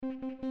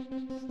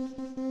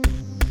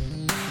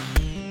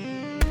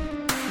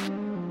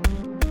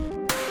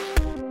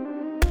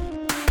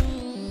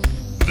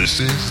This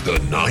is the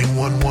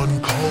 911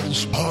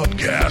 Calls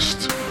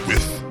podcast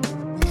with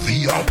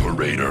the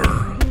operator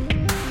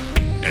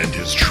and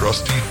his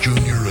trusty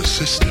junior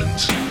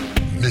assistant,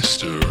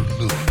 Mr.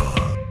 Luna.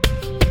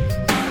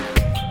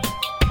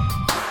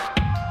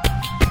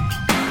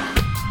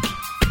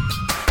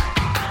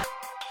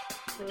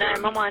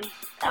 911.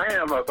 I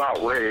am about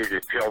ready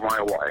to kill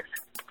my wife.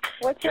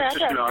 What's your This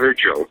is address? not a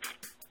joke.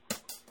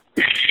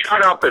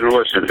 Shut up and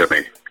listen to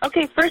me.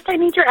 Okay, first I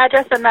need your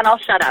address and then I'll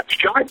shut up.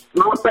 Shut up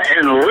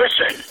and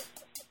listen.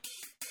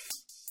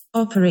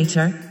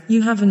 Operator,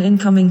 you have an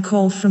incoming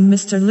call from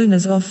Mr.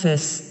 Luna's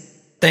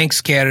office. Thanks,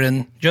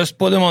 Karen. Just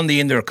put him on the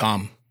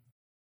intercom.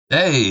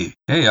 Hey,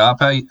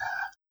 Op,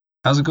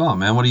 how's it going,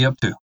 man? What are you up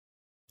to?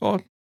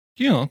 Well,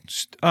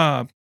 just,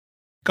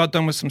 got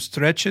done with some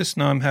stretches.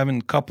 Now I'm having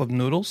a cup of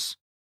noodles.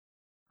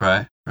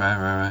 Right.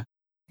 Yeah.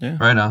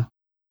 Right on.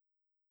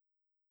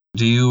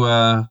 Do you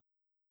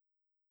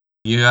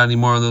got any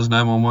more of those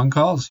 911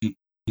 calls? You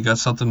got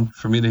something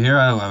for me to hear?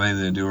 I don't have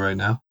anything to do right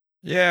now.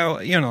 Yeah,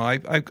 I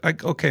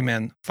okay,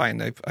 man,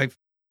 fine. I've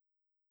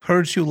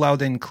heard you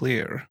loud and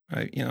clear.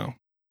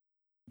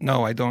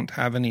 No, I don't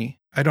have any.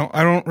 I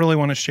don't really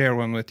want to share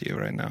one with you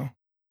right now.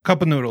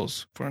 Cup of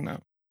noodles for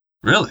now.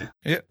 Really?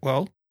 Yeah,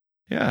 well,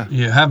 yeah.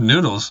 You have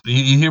noodles.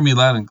 You hear me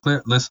loud and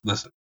clear.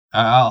 Listen.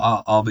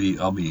 I'll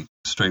be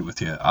straight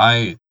with you.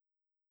 I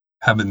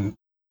have been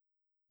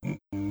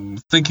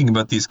thinking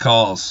about these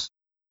calls,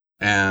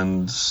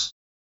 and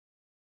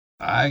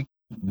I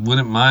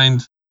wouldn't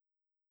mind,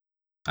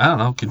 I don't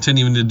know,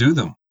 continuing to do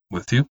them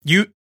with you.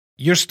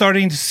 You're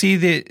starting to see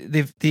the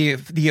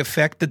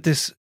effect that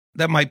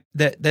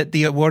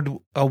the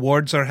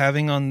awards are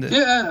having on the.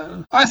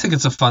 Yeah, I think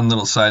it's a fun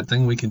little side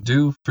thing we can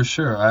do for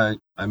sure. I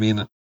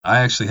mean, I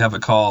actually have a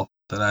call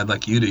that I'd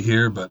like you to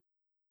hear, but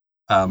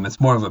it's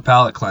more of a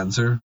palate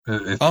cleanser.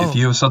 If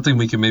you have something,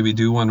 we can maybe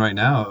do one right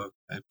now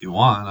if you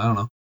want. I don't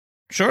know.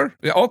 Sure.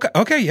 Yeah,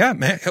 okay. Yeah,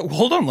 man.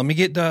 Hold on. Let me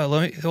get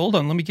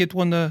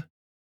one. Let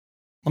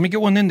me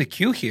get one in the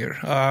queue here.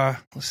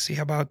 Let's see.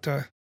 How about?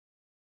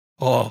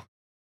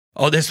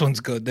 This one's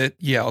good.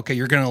 Okay.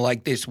 You're gonna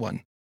like this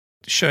one.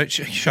 Should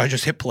I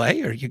just hit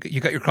play, or you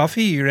got your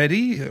coffee? You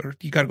ready, or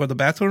you got to go to the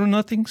bathroom or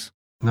nothing's?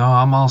 No,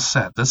 I'm all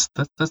set. Let's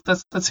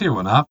hear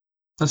one up.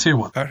 Let's hear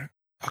one.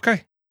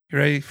 Okay. You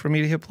ready for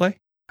me to hit play?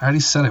 I already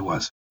said I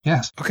was.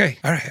 Yes. Okay.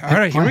 All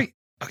right.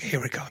 Here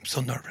we go. I'm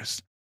so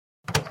nervous.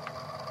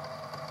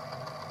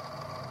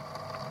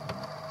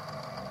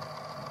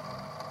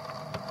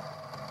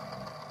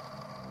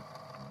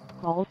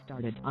 Call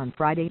started on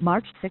Friday,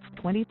 March 6,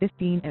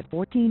 2015 at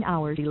 14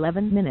 hours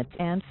 11 minutes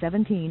and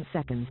 17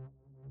 seconds.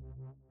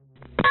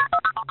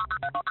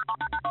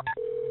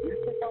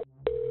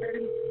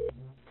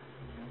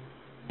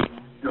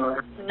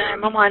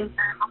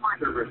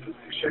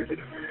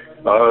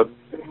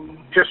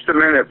 Just a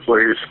minute,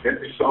 please. You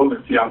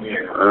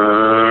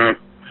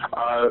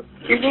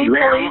need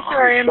police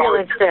or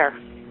ambulance there?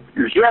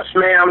 Yes,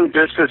 ma'am.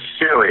 This is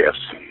serious.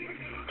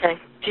 Okay.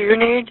 Do you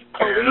need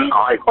police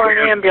I or an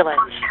can't-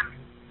 ambulance?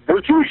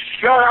 Would you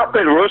shut up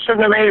and listen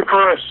to me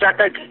for a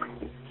second?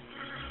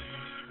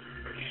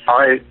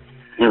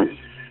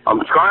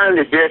 I'm trying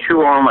to get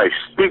you on my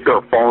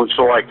speakerphone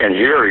so I can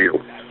hear you.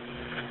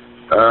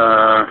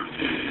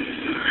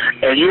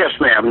 And yes,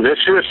 ma'am, this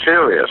is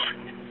serious.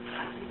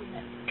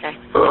 Okay.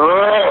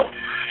 Oh,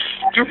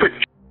 stupid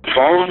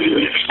phone.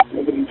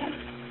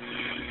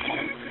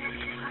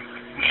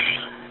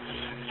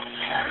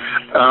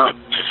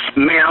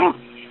 Ma'am,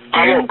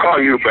 I will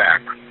call you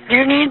back. Do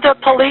you need the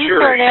police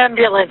or an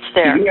ambulance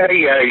there?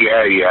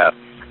 Yeah.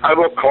 I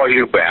will call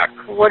you back.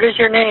 What is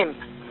your name?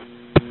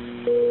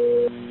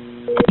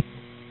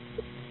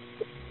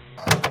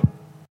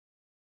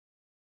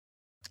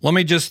 Let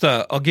me just,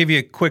 I'll give you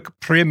a quick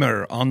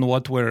primer on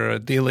what we're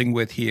dealing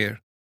with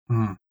here.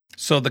 Mm.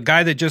 So the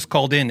guy that just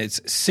called in,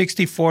 it's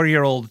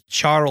 64-year-old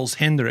Charles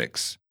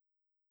Hendricks,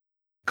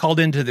 called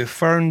into the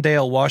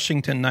Ferndale,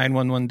 Washington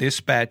 911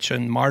 dispatch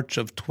in March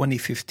of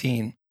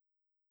 2015.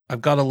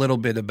 I've got a little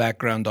bit of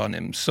background on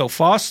him. So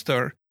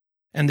Foster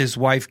and his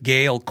wife,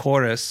 Gail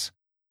Chorus,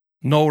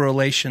 no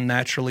relation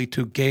naturally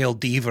to Gail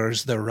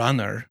Devers, the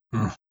runner.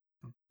 Mm.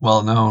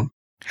 Well known.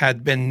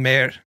 Had been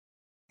married.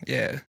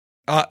 Yeah.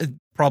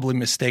 Probably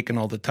mistaken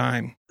all the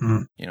time.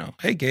 Mm.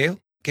 Hey, Gail.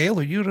 Gail,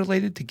 are you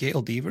related to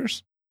Gail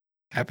Devers?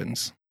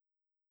 Happens.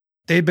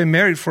 They'd been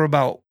married for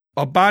about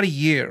a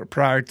year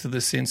prior to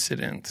this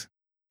incident.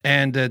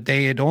 And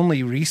they had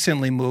only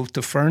recently moved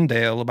to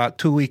Ferndale about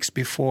 2 weeks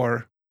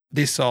before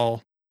this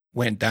all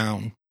went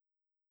down.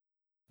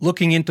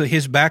 Looking into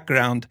his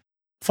background,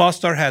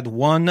 Foster had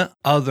one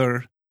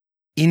other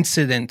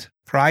incident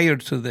prior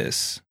to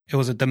this. It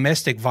was a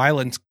domestic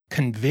violence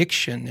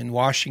conviction in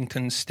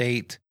Washington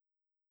State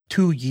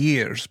 2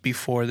 years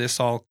before this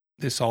all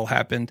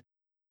happened.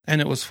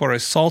 And it was for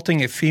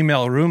assaulting a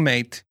female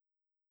roommate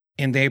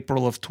in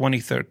April of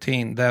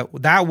 2013.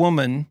 That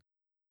woman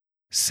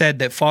said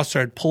that Foster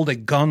had pulled a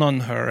gun on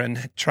her and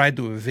had tried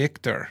to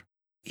evict her.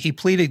 He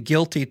pleaded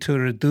guilty to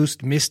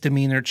reduced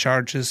misdemeanor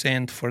charges,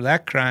 and for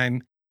that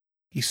crime,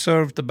 he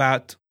served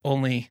about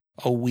only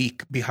a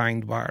week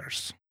behind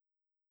bars.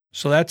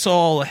 So that's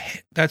all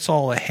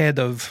ahead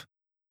of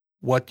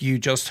what you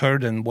just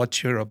heard and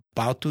what you're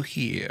about to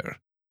hear.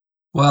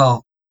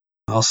 Well,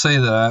 I'll say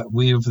that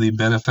we have the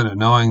benefit of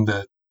knowing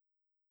that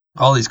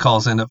all these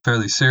calls end up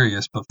fairly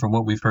serious, but from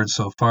what we've heard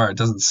so far, it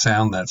doesn't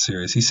sound that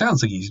serious. He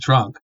sounds like he's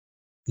drunk.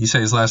 You say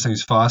his last name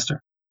is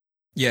Foster?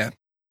 Yeah.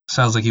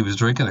 Sounds like he was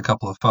drinking a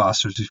couple of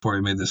Fosters before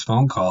he made this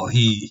phone call.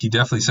 He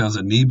definitely sounds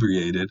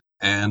inebriated,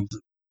 and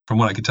from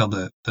what I can tell,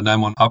 the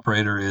 911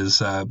 operator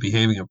is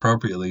behaving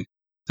appropriately.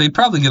 They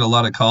probably get a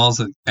lot of calls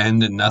that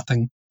end in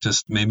nothing,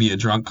 just maybe a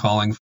drunk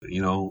calling,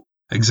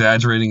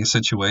 exaggerating a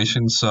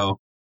situation. So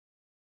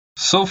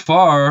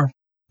far,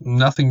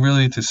 nothing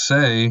really to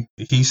say.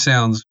 He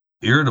sounds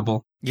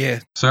irritable.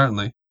 Yeah.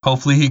 Certainly.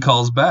 Hopefully he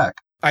calls back.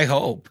 I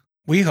hope.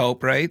 We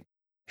hope, right?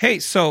 Hey,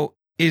 so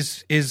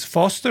is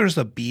Foster's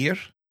a beer?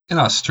 In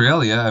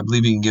Australia, I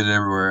believe you can get it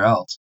everywhere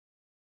else.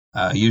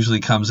 Usually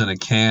comes in a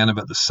can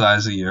about the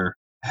size of your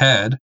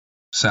head.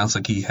 Sounds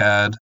like he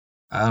had,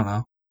 I don't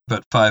know,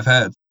 about 5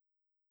 heads.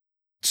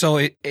 So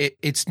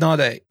it's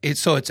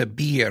a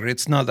beer.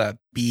 It's not a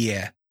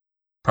beer.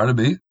 Pardon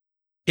me?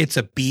 It's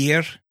a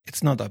beer.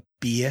 It's not a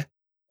beer.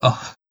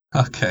 Oh,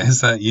 okay. Is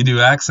that you do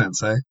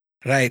accents, eh?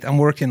 Right. I'm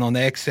working on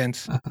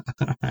accents.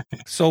 Right.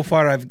 So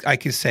far, I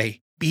can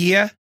say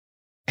beer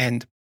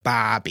and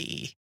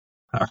Bobby.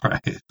 All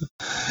right.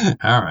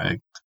 All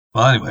right.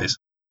 Well, anyways,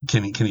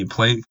 can you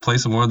play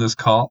some more of this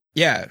call?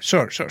 Yeah,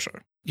 sure.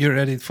 You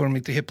ready for me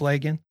to hit play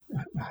again?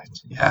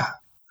 Yeah,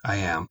 I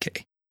am.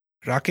 Okay.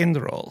 Rock and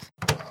roll.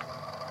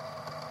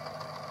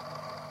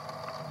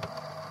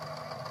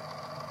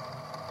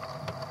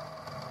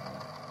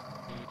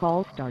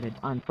 Call started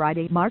on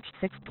Friday, March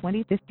 6,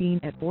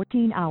 2015 at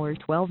 14 hours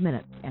 12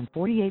 minutes and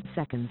 48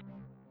 seconds.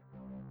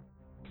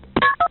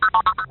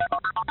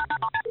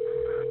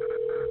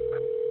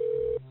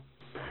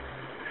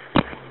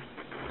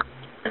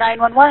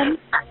 (911).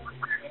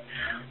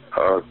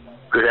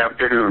 Good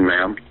afternoon,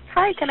 ma'am.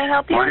 Hi, can I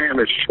help you? My name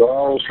is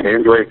Charles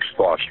Hendricks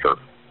Foster.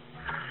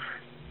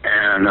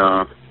 And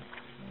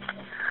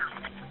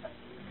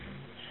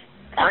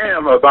I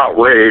am about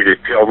ready to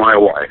kill my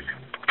wife.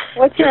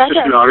 What's your This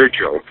address? is not a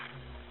joke.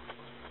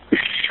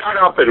 Shut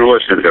up and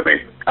listen to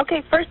me.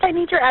 Okay, first I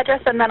need your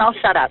address and then I'll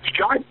shut up.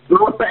 Shut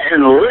up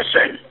and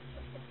listen.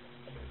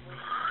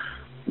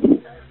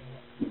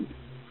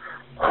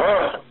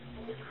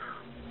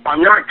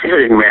 I'm not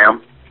kidding,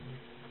 ma'am.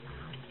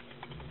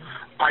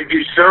 I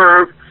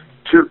deserve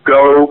to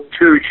go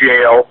to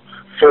jail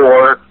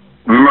for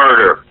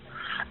murder.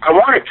 I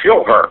want to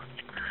kill her.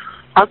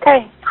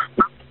 Okay.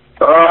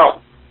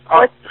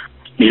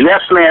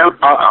 Yes, ma'am.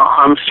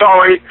 I'm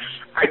sorry.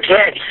 I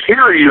can't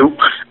hear you.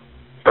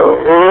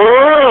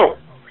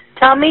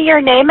 Tell me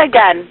your name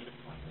again.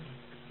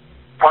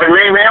 Pardon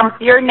me, ma'am?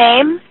 Your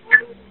name?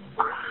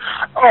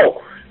 Oh,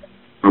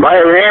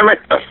 my name is...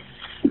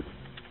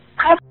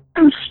 How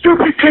fucking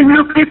stupid can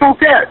you people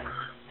get?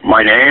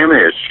 My name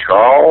is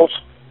Charles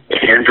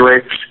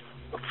Hendricks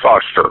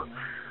Foster.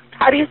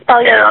 How do you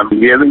spell your And I'm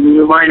giving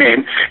you my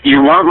name.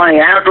 You want my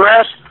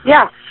address?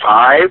 Yeah.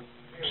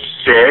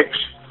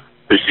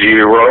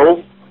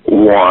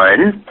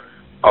 5601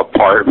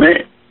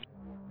 apartment,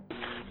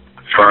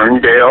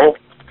 Ferndale,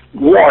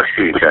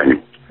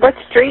 Washington. What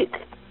street?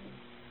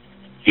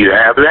 You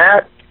have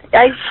that?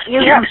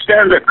 You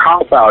send a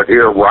cop out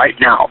here right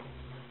now.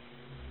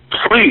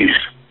 Please.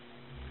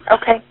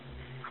 Okay.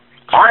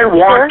 I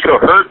want to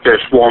hurt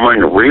this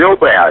woman real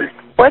bad.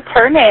 What's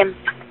her name?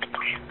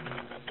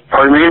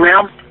 Pardon me,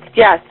 ma'am?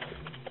 Yes.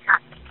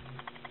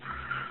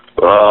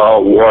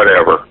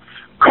 Whatever.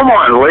 Come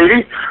on,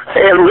 lady.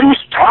 At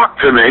least talk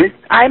to me.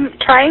 I'm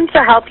trying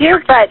to help you,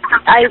 but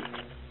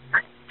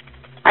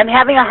I'm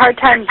having a hard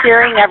time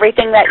hearing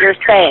everything that you're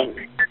saying.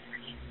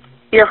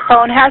 Your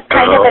phone has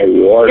kind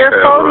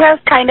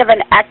of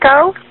an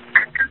echo.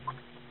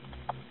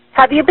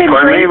 Have you been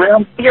Pardon me,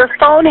 ma'am? Your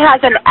phone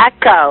has an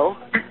echo.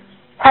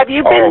 Have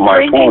you been my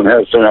drinking? phone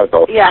has an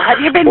echo. Yeah. Have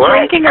you been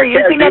drinking or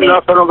using any?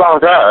 Nothing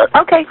about that.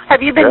 Okay.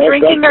 Have you been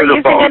drinking or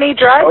using any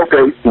drugs?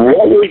 Okay.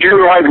 What would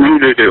you like me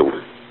to do?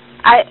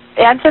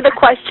 Answer the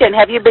question.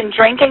 Have you been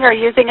drinking or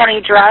using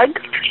any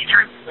drugs?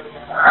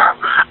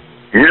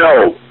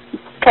 No.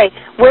 Okay.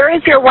 Where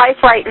is your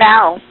wife right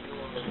now?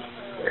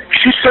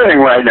 She's sitting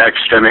right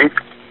next to me.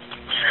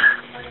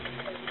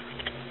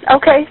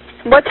 Okay.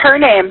 What's her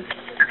name?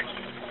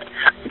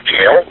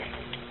 Gail.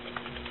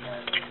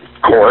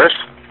 Chorus.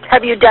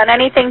 Have you done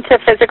anything to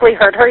physically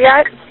hurt her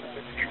yet?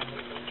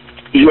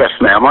 Yes,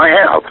 ma'am, I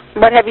have.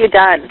 What have you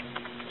done?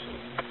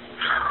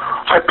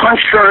 I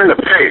punched her in the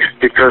face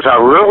because I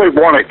really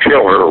want to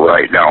kill her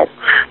right now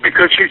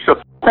because she's a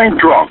f***ing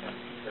drunk.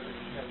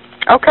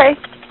 Okay.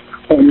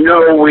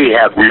 No, we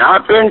have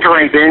not been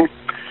drinking.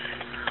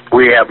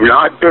 We have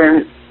not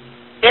been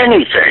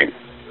anything.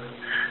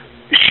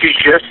 She's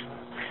just,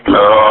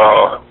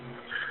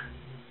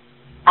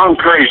 I'm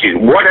crazy.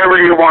 Whatever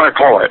you want to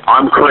call it,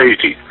 I'm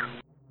crazy.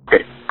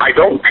 I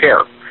don't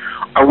care.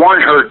 I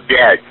want her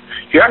dead.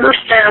 Do you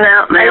understand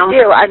that, ma'am? I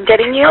do. I'm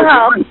getting you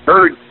help.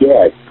 Heard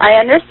yet. I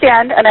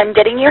understand, and I'm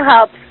getting you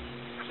help.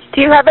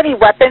 Do you have any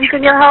weapons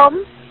in your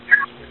home?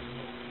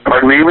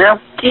 Pardon me, ma'am?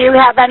 Do you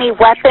have any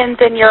weapons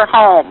in your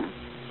home?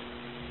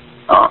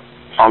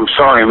 I'm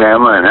sorry,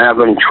 ma'am. I'm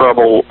having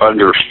trouble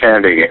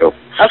understanding you.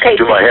 Okay.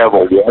 Do I have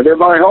a what in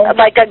my home?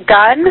 Like a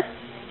gun?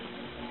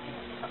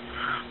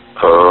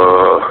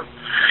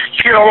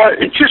 You know what?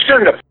 Just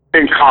send a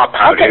f***ing cop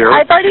out Okay, here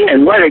I've already...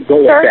 and let it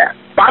go Sir? at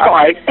that.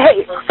 Bye-bye.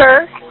 Hey,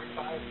 sir.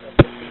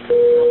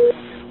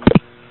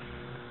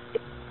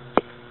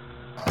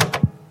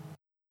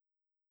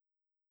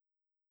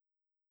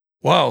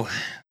 Well,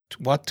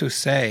 what to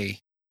say?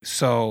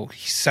 So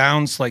he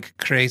sounds like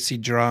crazy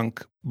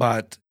drunk,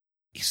 but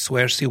he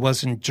swears he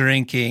wasn't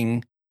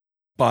drinking,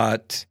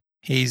 but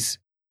he's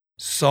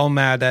so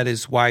mad at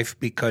his wife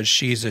because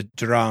she's a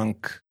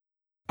drunk.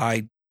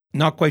 I'm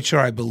not quite sure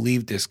I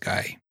believe this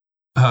guy.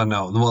 Oh,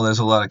 no. Well, there's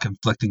a lot of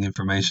conflicting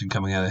information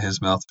coming out of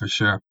his mouth for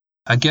sure.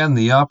 Again,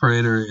 the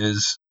operator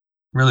is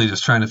really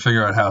just trying to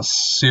figure out how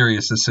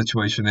serious this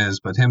situation is,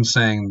 but him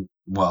saying,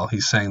 well,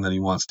 he's saying that he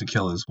wants to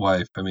kill his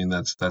wife. I mean,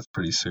 that's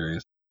pretty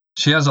serious.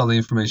 She has all the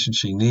information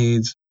she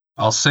needs.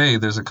 I'll say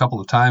there's a couple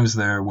of times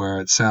there where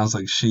it sounds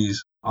like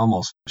she's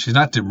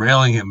not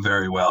derailing him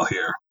very well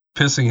here,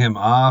 pissing him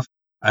off.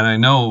 And I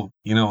know,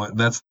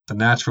 that's the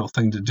natural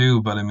thing to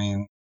do, but I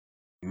mean,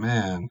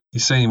 man,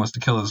 he's saying he wants to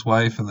kill his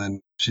wife, and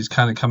then she's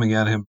kind of coming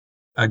at him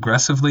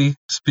aggressively,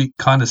 speak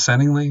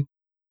condescendingly,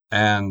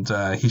 and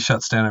he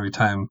shuts down every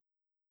time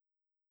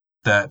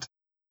that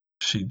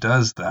she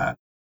does that.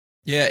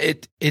 Yeah,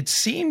 it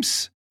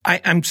seems...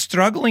 I'm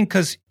struggling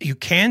because you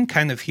can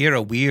kind of hear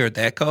a weird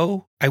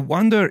echo. I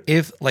wonder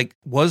if,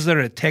 was there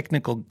a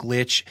technical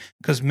glitch?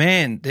 Because,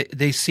 man,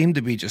 they seem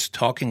to be just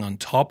talking on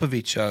top of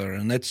each other,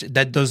 and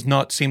that does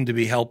not seem to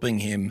be helping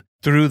him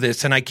through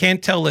this. And I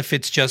can't tell if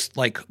it's just,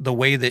 the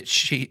way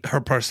that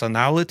her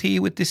personality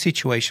with the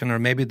situation, or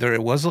maybe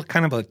there was a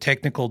kind of a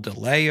technical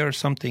delay or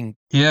something.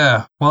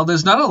 Yeah, well,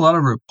 there's not a lot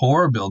of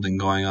rapport building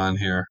going on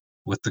here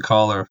with the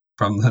caller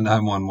from the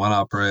 911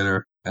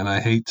 operator. And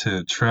I hate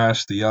to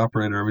trash the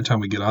operator every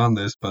time we get on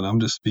this, but I'm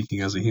just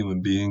speaking as a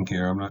human being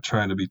here. I'm not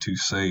trying to be too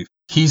safe.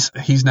 He's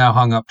now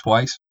hung up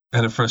twice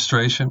out of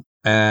frustration.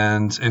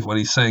 And if what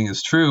he's saying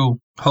is true,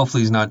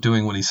 hopefully he's not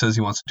doing what he says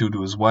he wants to do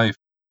to his wife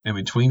in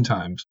between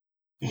times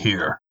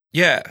here.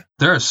 Yeah.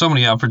 There are so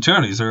many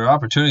opportunities. There are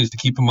opportunities to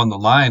keep him on the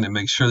line and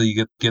make sure that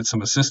you get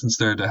some assistance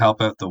there to help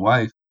out the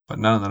wife. But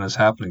none of that is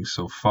happening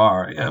so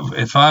far.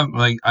 If I'm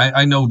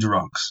I know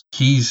drunks.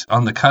 He's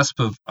on the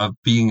cusp of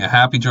being a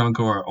happy drunk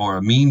or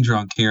a mean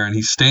drunk here, and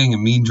he's staying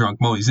in mean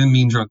drunk mode. He's in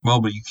mean drunk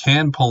mode, but you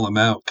can pull him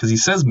out because he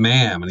says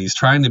ma'am, and he's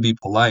trying to be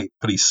polite,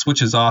 but he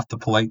switches off the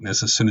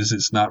politeness as soon as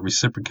it's not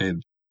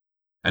reciprocated.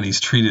 And he's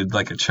treated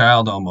like a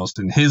child almost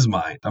in his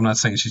mind. I'm not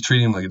saying she's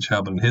treating him like a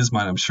child, but in his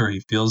mind, I'm sure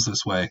he feels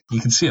this way.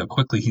 You can see how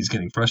quickly he's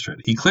getting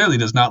frustrated. He clearly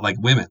does not like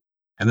women.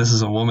 And this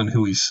is a woman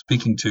who he's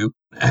speaking to,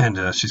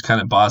 and she's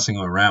kind of bossing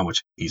him around,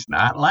 which he's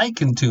not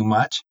liking too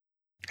much.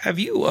 Have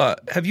you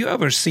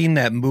ever seen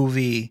that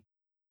movie,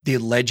 The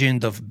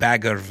Legend of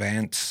Bagger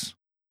Vance?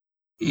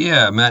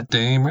 Yeah, Matt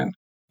Damon.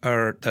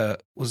 Or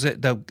was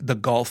it the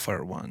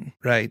golfer one,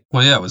 right?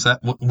 Well, yeah, was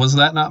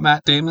that not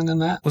Matt Damon in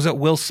that? Was it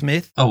Will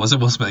Smith? Oh, was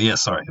it Will Smith? Yeah,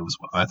 sorry, it was.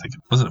 I think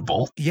wasn't it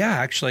both? Yeah,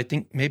 actually, I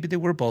think maybe they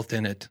were both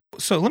in it.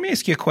 So let me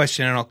ask you a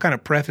question, and I'll kind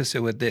of preface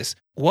it with this: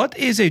 what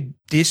is a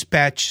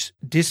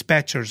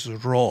dispatcher's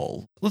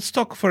role? Let's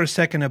talk for a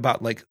second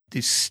about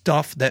the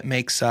stuff that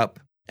makes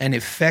up an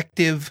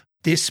effective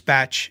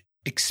dispatch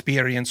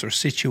experience or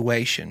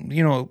situation,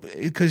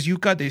 because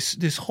you've got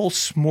this whole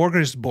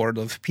smorgasbord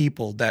of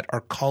people that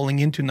are calling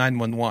into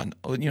 911,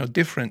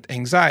 different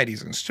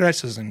anxieties and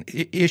stresses and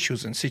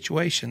issues and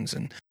situations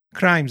and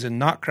crimes and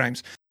not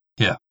crimes.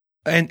 Yeah.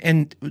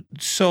 And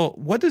so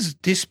what does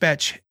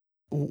dispatch,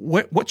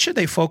 what should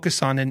they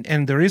focus on?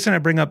 And the reason I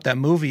bring up that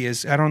movie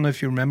is, I don't know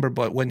if you remember,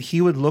 but when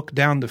he would look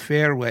down the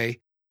fairway,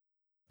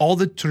 all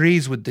the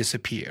trees would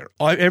disappear.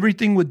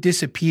 Everything would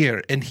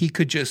disappear, and he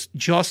could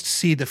just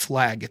see the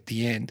flag at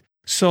the end.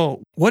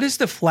 So what is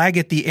the flag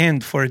at the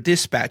end for a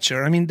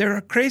dispatcher? I mean, they're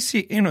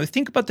crazy.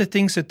 Think about the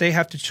things that they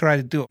have to try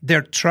to do.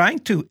 They're trying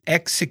to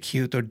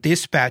execute or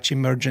dispatch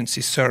emergency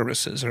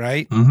services,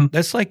 right? Mm-hmm.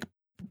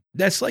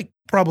 That's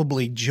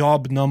probably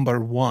job number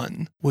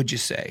one, would you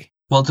say?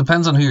 Well, it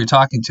depends on who you're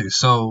talking to.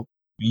 So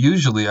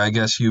usually, I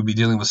guess you'd be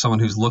dealing with someone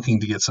who's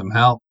looking to get some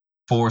help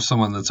for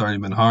someone that's already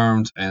been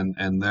harmed, and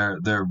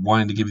they're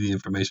wanting to give you the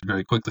information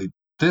very quickly.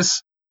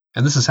 This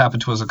has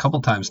happened to us a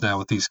couple times now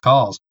with these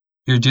calls.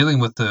 You're dealing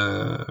with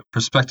the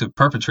prospective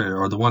perpetrator,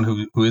 or the one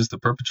who is the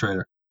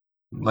perpetrator.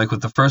 Like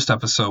with the first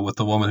episode with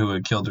the woman who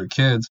had killed her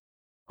kids,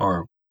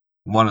 or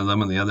one of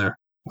them and the other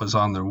was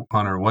on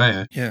her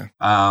way. Yeah.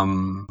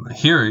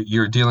 Here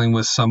you're dealing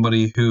with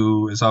somebody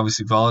who is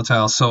obviously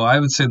volatile. So I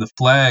would say the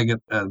flag,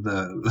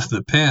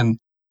 the pin,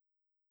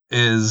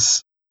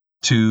 is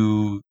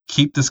to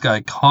keep this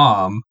guy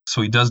calm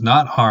so he does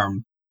not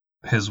harm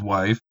his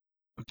wife,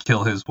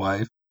 kill his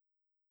wife,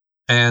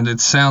 And it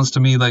sounds to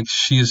me like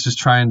she is just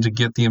trying to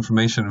get the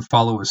information and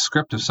follow a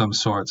script of some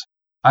sorts.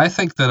 I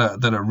think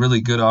that a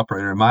really good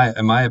operator, in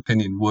my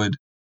opinion, would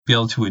be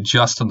able to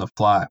adjust on the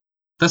fly.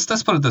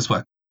 Let's put it this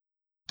way.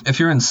 If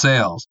you're in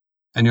sales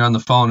and you're on the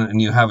phone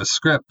and you have a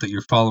script that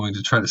you're following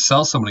to try to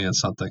sell somebody on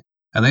something,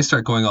 and they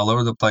start going all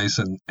over the place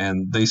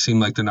and they seem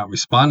like they're not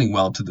responding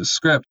well to the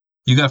script,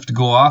 you have to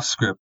go off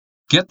script,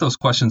 get those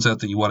questions out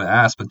that you want to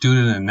ask, but do it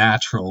in a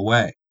natural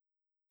way.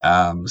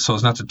 So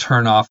as not to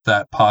turn off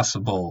that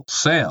possible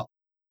sale.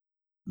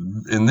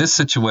 In this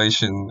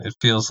situation, it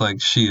feels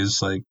like she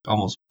is like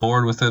almost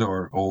bored with it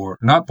or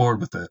not bored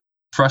with it,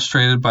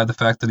 frustrated by the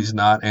fact that he's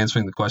not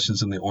answering the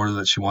questions in the order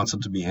that she wants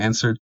them to be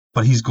answered.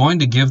 But he's going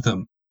to give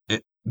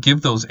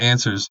those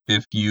answers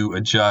if you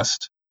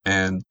adjust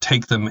and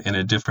take them in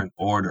a different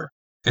order.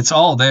 It's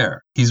all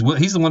there. He's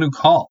the one who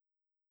called,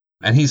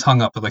 and he's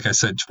hung up, like I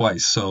said,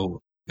 twice. So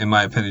in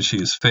my opinion, she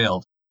has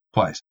failed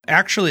twice.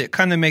 Actually, it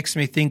kind of makes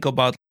me think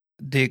about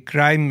the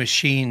crime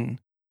machine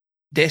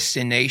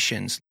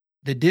destinations.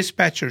 The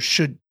dispatcher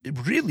should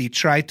really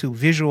try to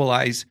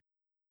visualize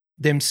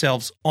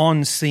themselves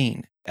on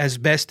scene as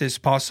best as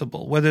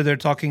possible, whether they're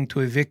talking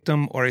to a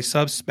victim or a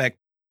suspect,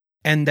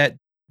 and that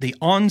the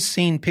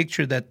on-scene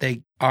picture that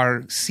they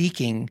are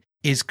seeking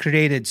is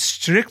created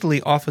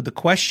strictly off of the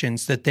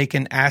questions that they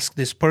can ask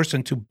this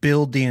person to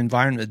build the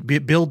environment,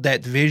 build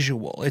that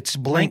visual. It's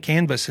blank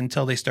canvas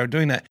until they start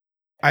doing that.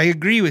 I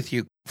agree with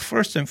you.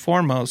 First and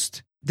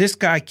foremost, this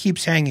guy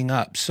keeps hanging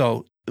up.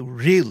 So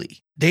really,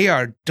 they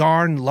are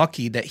darn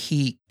lucky that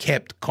he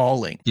kept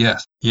calling.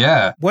 Yes.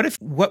 Yeah. What if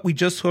what we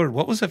just heard,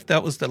 what was if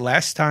that was the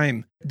last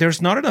time?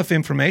 There's not enough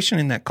information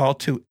in that call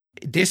to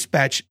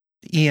dispatch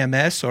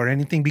EMS or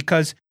anything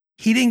because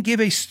he didn't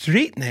give a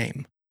street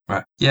name.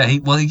 Right. Yeah. He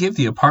gave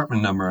the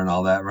apartment number and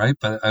all that, right?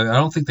 But I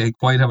don't think they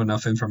quite have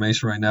enough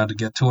information right now to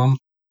get to him.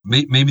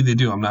 Maybe they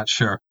do. I'm not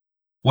sure.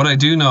 What I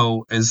do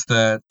know is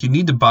that you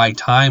need to buy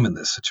time in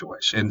this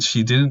situation, and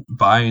she didn't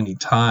buy any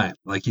time.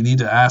 Like, you need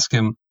to ask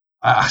him.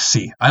 I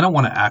don't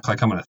want to act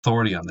like I'm an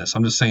authority on this.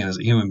 I'm just saying, as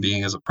a human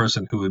being, as a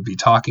person who would be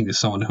talking to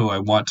someone who I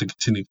want to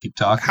continue to keep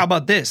talking. How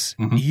about this?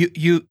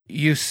 Mm-hmm.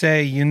 You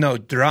say,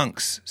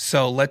 drunks.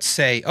 So let's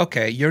say,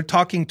 okay, you're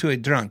talking to a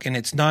drunk, and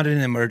it's not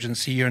an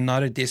emergency. You're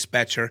not a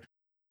dispatcher,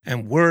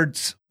 and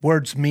words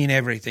mean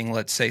everything.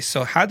 Let's say.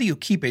 So how do you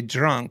keep a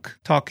drunk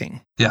talking?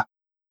 Yeah,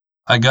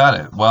 I got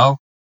it. Well,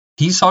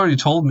 he's already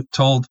told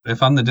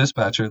if I'm the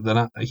dispatcher,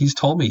 then he's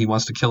told me he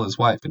wants to kill his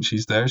wife, and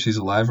she's there. She's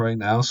alive right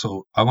now.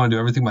 So I want to do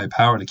everything in my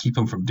power to keep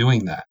him from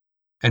doing that.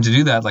 And to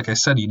do that, like I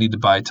said, you need to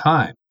buy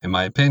time, in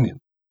my opinion.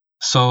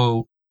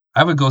 So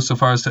I would go so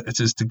far as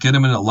to get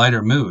him in a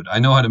lighter mood. I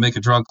know how to make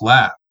a drunk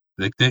laugh.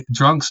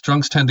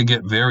 Drunks tend to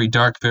get very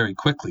dark very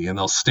quickly, and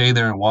they'll stay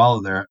there and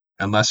wallow there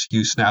unless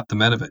you snap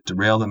them out of it,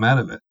 derail them out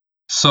of it.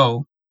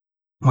 So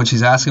when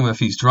she's asking him if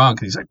he's drunk,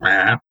 and he's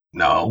like,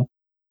 no.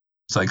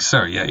 It's like,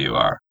 sir, yeah, you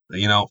are.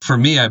 For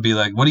me, I'd be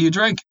like, what do you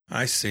drink?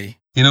 I see.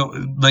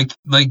 Like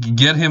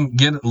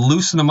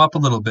loosen him up a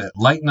little bit,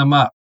 lighten him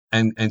up,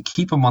 and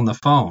keep him on the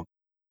phone.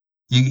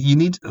 You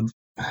need to,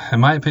 in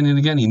my opinion,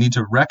 again, you need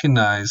to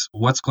recognize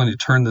what's going to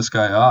turn this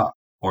guy off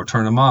or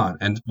turn him on.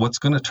 And what's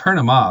going to turn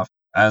him off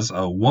as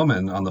a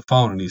woman on the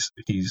phone, and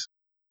he's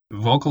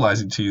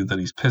vocalizing to you that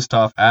he's pissed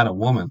off at a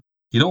woman.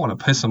 You don't want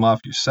to piss him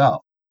off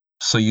yourself.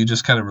 So you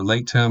just kind of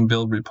relate to him,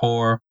 build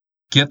rapport,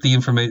 get the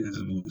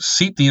information,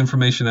 seep the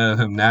information out of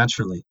him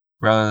naturally,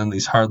 rather than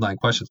these hardline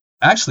questions.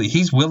 Actually,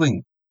 he's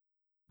willing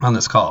on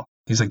this call.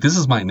 He's like, this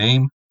is my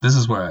name. This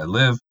is where I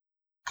live.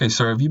 Okay,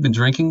 sir, have you been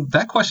drinking?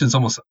 That question is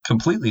almost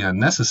completely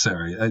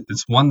unnecessary.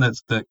 It's one that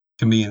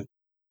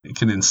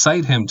can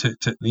incite him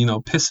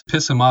to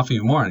piss him off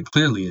even more, and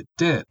clearly it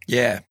did.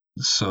 Yeah.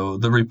 So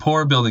the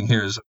rapport building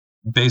here is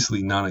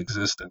basically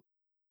non-existent.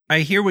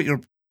 I hear what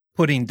you're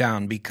putting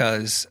down,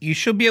 because you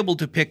should be able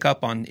to pick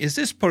up on, is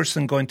this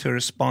person going to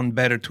respond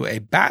better to a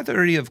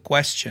battery of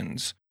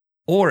questions,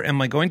 or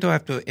am I going to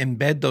have to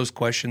embed those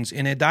questions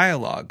in a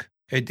dialogue,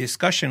 a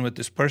discussion with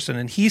this person?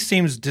 And he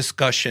seems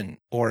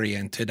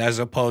discussion-oriented as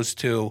opposed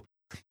to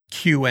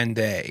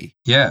Q&A.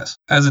 Yes.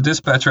 As a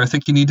dispatcher, I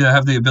think you need to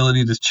have the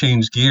ability to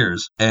change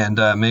gears, and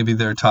maybe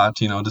they're taught,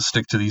 to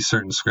stick to these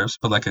certain scripts.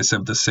 But like I said,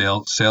 with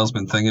the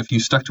salesman thing, if you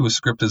stuck to a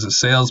script as a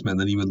salesman,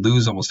 then you would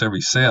lose almost every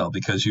sale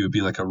because you would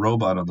be like a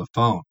robot on the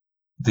phone.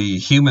 The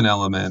human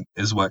element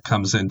is what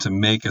comes in to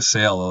make a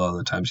sale a lot of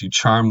the times. You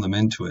charm them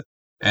into it.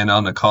 And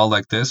on a call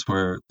like this,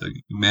 where the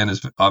man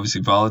is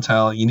obviously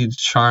volatile, you need to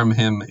charm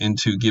him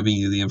into giving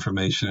you the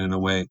information in a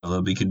way that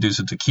will be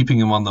conducive to keeping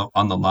him on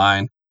the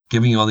line,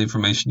 giving you all the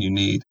information you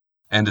need,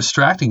 and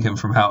distracting him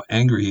from how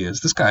angry he is.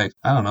 This guy,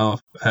 I don't know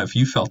if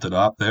you felt it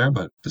up there,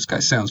 but this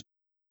guy sounds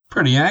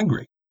pretty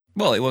angry.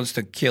 Well, he wants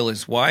to kill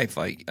his wife.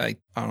 I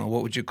don't know,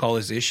 what would you call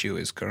his issue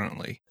is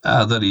currently?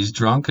 That he's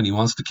drunk and he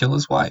wants to kill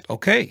his wife.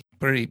 Okay,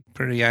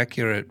 pretty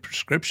accurate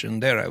prescription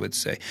there, I would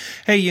say.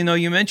 Hey,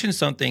 you mentioned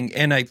something,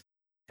 and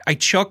I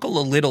chuckle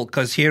a little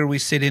because here we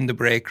sit in the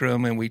break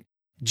room and we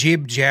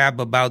jib-jab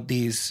about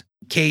these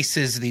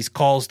cases, these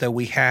calls that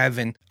we have,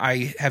 and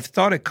I have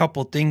thought a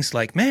couple things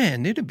like,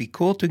 man, it'd be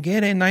cool to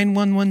get a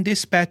 911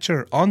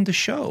 dispatcher on the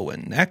show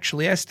and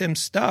actually ask them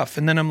stuff.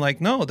 And then I'm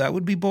like, no, that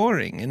would be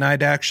boring. And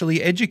I'd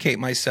actually educate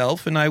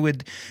myself, and I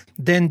would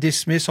then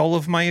dismiss all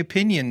of my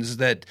opinions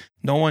that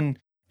no one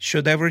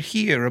should ever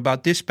hear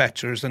about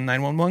dispatchers and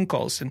 911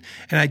 calls. And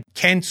I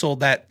cancel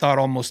that thought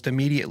almost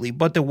immediately.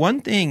 But the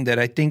one thing that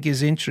I think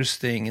is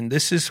interesting, and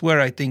this is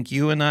where I think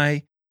you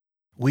and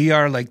we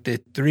are like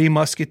the three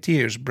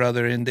musketeers,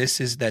 brother, and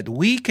this is that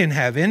we can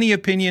have any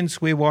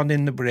opinions we want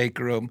in the break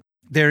room.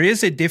 There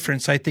is a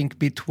difference, I think,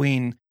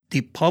 between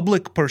the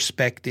public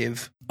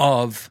perspective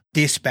of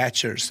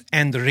dispatchers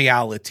and the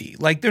reality.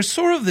 Like there's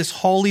sort of this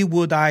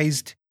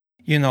Hollywoodized,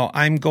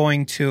 I'm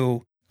going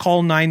to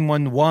call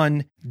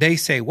 911. They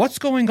say, what's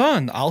going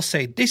on? I'll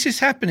say, this is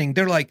happening.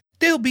 They're like,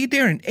 they'll be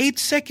there in 8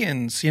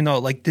 seconds,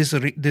 like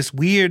this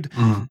weird,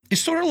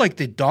 it's sort of like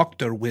the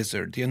doctor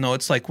wizard,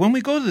 it's like when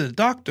we go to the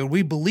doctor,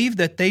 we believe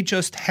that they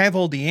just have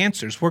all the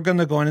answers. We're going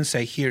to go in and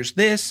say, here's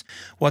this,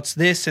 what's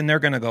this? And they're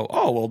going to go,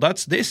 oh, well,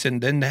 that's this.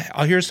 And then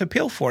here's a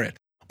pill for it.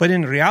 But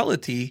in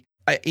reality,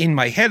 in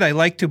my head, I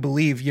like to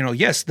believe,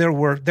 yes, there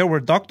were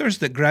doctors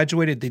that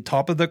graduated the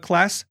top of the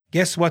class.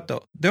 Guess what,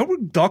 though? There were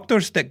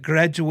doctors that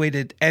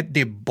graduated at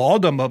the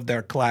bottom of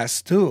their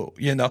class, too,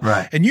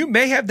 Right. And you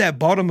may have that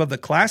bottom of the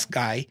class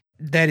guy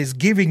that is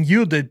giving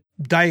you the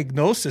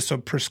diagnosis or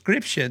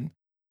prescription,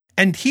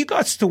 and he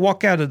got to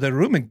walk out of the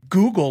room and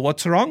Google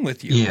what's wrong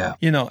with you. Yeah.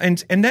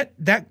 And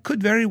that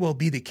could very well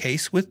be the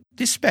case with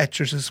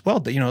dispatchers as well.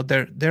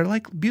 They're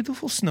like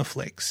beautiful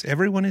snowflakes.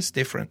 Everyone is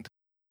different.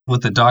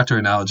 With the doctor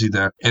analogy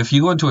there, if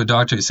you go into a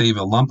doctor and say you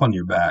have a lump on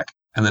your back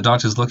and the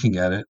doctor's looking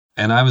at it,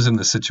 and I was in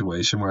this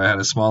situation where I had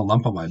a small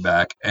lump on my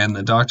back and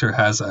the doctor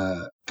has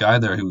a guy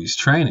there who he's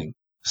training.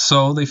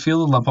 So they feel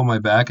the lump on my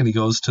back and he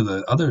goes to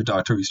the other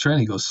doctor he's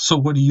training. He goes, so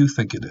what do you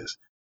think it is?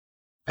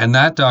 And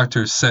that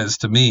doctor says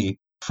to me,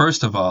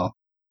 first of all,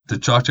 the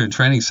doctor in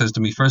training says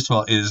to me, first of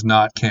all, it is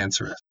not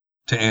cancerous,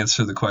 to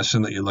answer the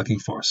question that you're looking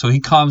for. So he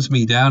calms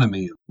me down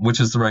immediately, which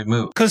is the right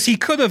move. Because he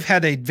could have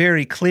had a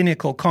very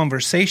clinical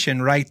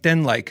conversation right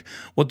then, like,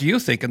 what do you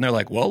think? And they're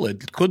like, well,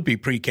 it could be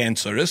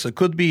precancerous. It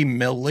could be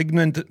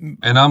malignant.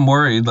 And I'm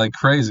worried like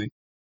crazy.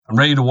 I'm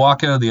ready to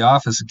walk out of the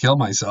office and kill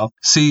myself.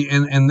 See,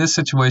 in this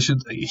situation,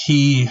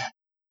 he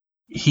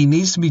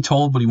needs to be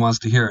told what he wants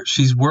to hear.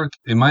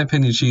 In my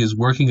opinion, she is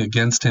working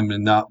against him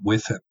and not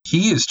with him.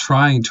 He is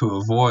trying to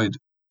avoid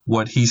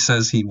what he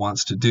says he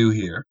wants to do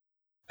here.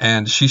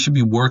 And she should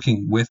be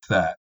working with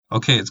that.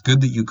 Okay, it's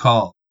good that you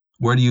called.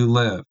 Where do you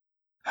live?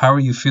 How are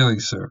you feeling,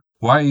 sir?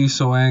 Why are you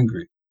so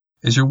angry?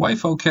 Is your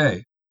wife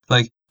okay?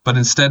 But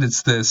instead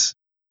it's this,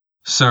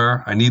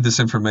 sir, I need this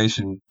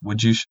information.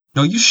 Would you?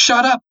 No, you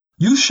shut up.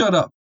 You shut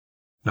up.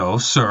 No,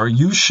 sir,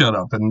 you shut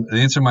up and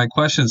answer my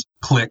questions.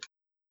 Click.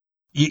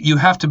 You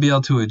have to be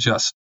able to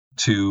adjust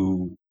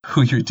to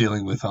who you're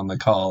dealing with on the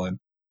call, and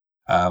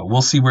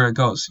we'll see where it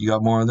goes. You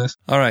got more of this?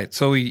 All right,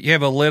 so we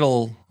have a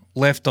little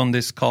left on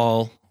this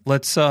call.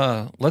 Let's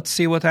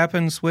see what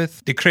happens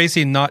with the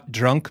crazy not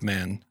drunk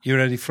man. You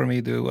ready for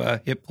me to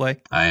hit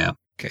play? I am.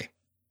 Okay,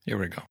 here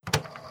we go.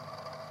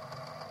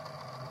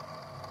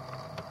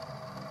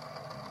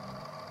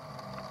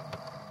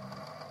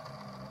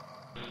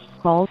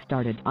 Call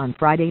started on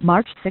Friday,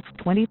 March 6,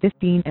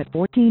 2015 at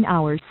 14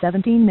 hours,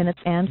 17 minutes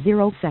and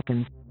 0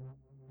 seconds.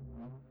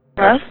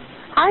 Hello?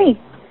 Hi.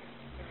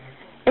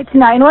 It's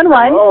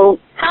 911. Hello?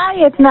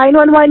 Hi, it's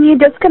 911. You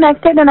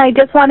disconnected, and I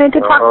just wanted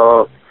to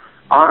talk.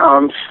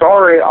 I'm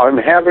sorry. I'm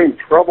having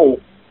trouble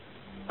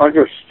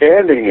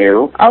understanding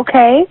you.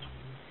 Okay.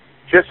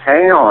 Just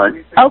hang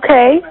on.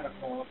 Okay.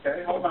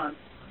 Okay, hold on.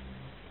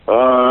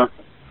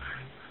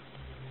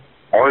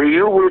 Are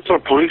you with the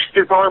police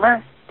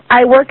department?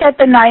 I work at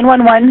the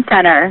 911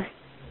 center.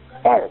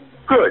 Oh,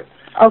 good.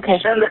 Okay.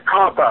 Send a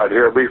cop out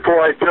here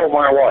before I kill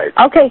my wife.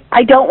 Okay.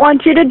 I don't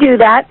want you to do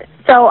that,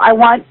 so I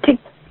want to...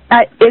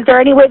 is there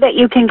any way that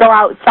you can go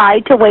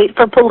outside to wait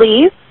for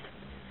police?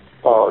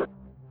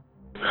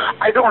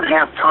 I don't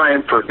have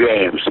time for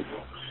games.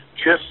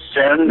 Just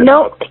send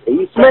Nope. a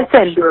police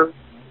Listen. officer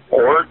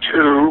or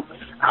two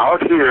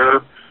out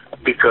here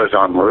because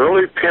I'm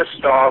really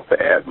pissed off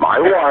at my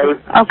wife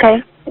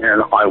Okay.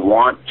 and I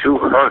want to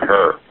hurt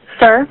her.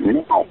 Sir?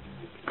 Now,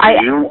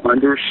 do you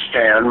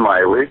understand my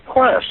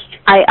request?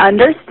 I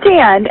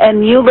understand,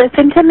 and you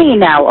listen to me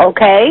now,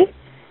 okay?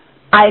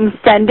 I'm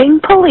sending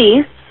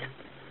police,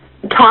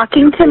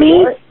 talking to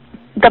me.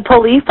 The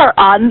police are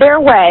on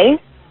their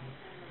way,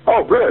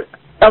 Oh, good.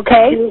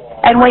 okay?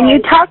 And when you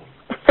talk,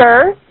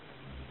 sir,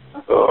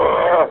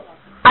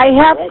 I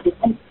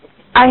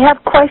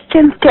have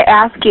questions to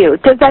ask you.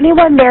 Does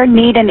anyone there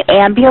need an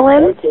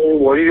ambulance? Okay,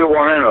 what do you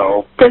want to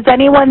know? Does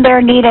anyone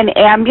there need an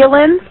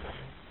ambulance?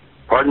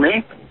 Pardon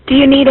me? Do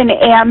you need an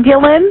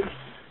ambulance?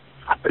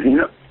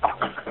 No,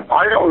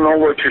 I don't know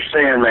what you're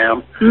saying,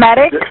 ma'am.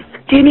 Medics?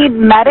 Do you need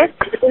medics?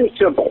 It's very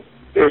simple.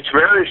 It's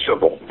very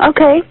simple.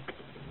 Okay.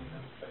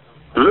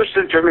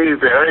 Listen to me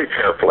very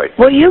carefully.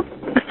 Will you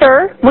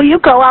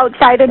go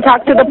outside and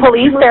talk to the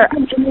police?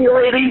 Listen to me,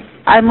 lady.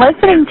 I'm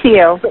listening to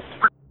you.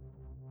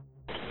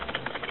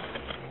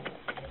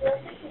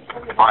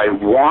 I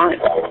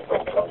want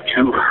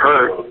to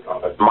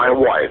hurt my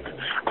wife.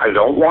 I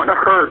don't want to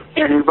hurt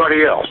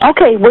anybody else.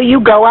 Okay, will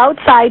you go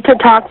outside to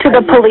talk to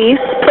the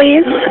police,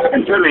 please?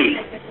 Listen to me.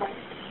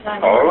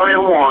 All I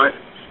want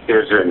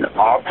is an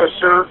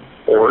officer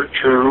or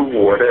two,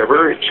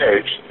 whatever it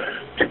takes,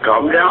 to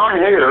come down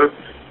here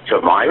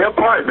to my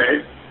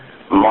apartment,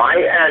 my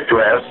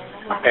address,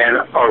 and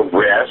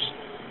arrest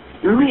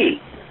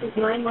me.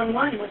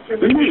 911. What's your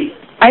Me.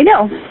 I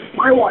know.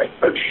 My wife.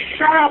 But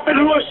shut up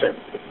and listen.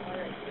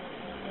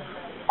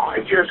 I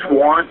just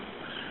want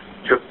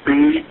to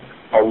be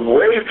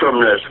away from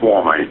this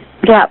woman.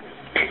 Yep.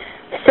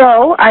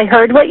 So, I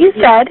heard what you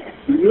said.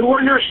 You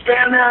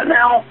understand that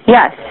now?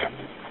 Yes.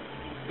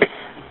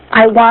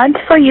 I want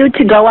for you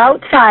to go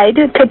outside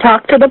to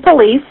talk to the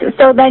police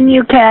so then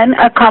you can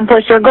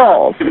accomplish your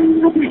goals.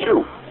 Me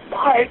too.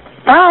 Bye.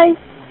 Bye.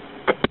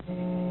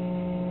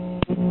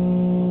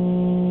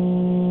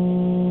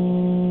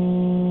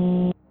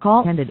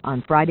 Call ended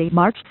on Friday,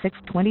 March 6,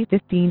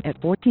 2015 at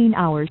 14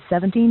 hours,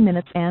 17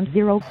 minutes and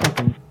 0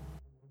 seconds.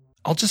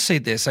 I'll just say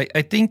this.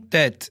 I think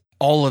that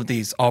all of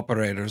these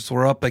operators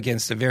were up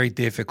against a very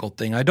difficult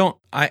thing.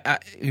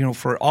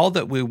 For all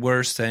that we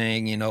were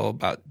saying,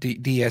 about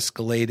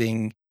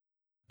de-escalating,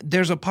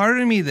 there's a part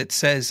of me that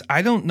says,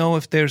 I don't know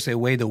if there's a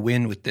way to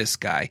win with this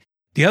guy.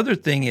 The other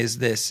thing is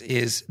the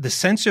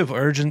sense of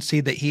urgency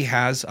that he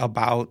has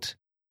about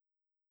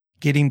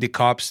getting the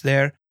cops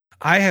there.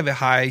 I have a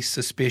high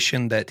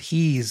suspicion that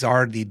he's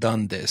already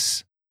done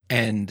this,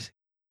 and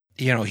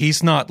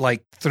he's not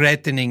like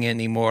threatening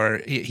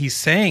anymore. He's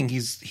saying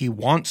he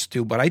wants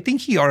to, but I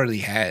think he already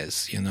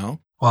has.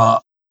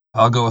 Well,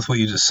 I'll go with what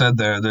you just said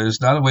there.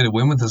 There's not a way to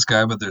win with this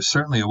guy, but there's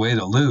certainly a way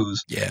to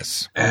lose.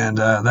 Yes, and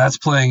that's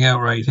playing out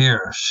right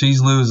here.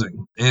 She's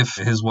losing. If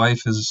his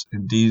wife is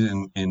indeed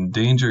in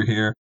danger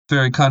here,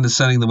 very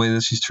condescending the way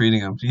that she's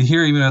treating him. You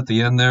hear even at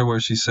the end there where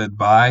she said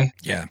bye,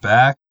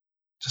 back.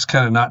 Just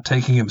kind of not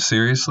taking him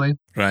seriously.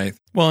 Right.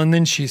 Well, and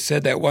then she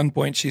said at one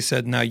point, she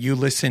said, now you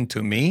listen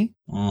to me.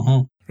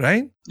 Mm-hmm.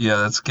 Right? Yeah,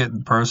 that's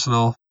getting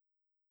personal.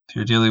 If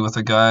you're dealing with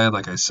a guy,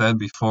 like I said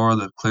before,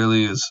 that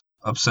clearly is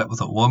upset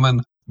with a woman,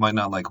 might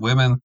not like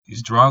women,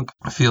 he's drunk,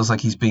 it feels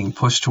like he's being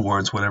pushed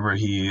towards whatever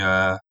he's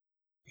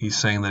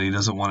saying that he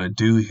doesn't want to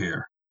do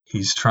here.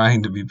 He's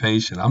trying to be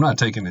patient. I'm not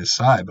taking his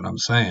side, but I'm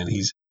saying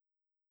he's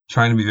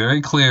trying to be very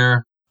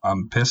clear.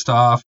 I'm pissed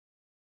off.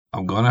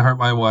 I'm going to hurt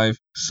my wife.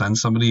 Send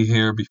somebody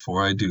here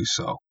before I do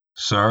so.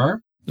 Sir?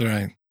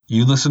 Right.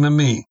 You listen to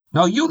me.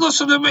 No, you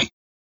listen to me.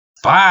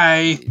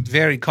 Bye.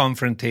 Very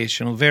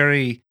confrontational,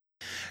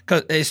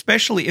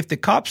 especially if the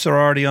cops are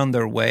already on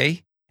their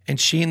way and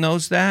she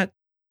knows that,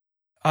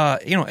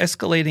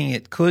 escalating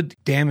it could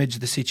damage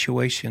the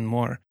situation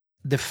more.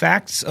 The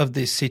facts of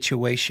this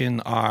situation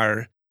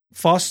are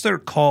Foster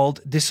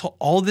called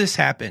all this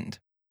happened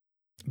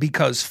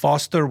because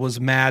Foster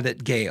was mad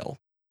at Gail.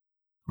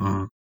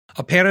 Mm-hmm.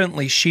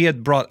 Apparently, she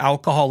had brought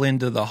alcohol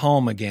into the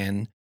home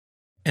again,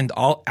 and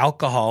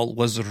alcohol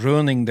was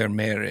ruining their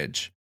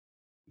marriage.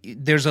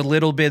 There's a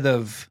little bit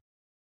of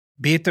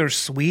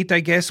bittersweet, I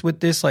guess,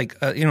 with this,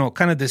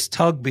 kind of this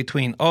tug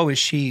between, is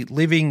she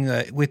living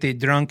with a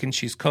drunk and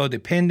she's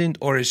codependent,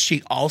 or is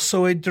she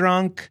also a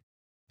drunk?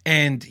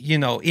 And,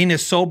 in a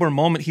sober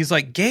moment, he's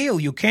like, Gail,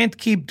 you can't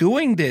keep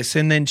doing this.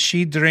 And then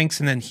she drinks,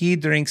 and then he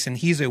drinks, and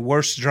he's a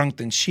worse drunk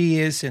than she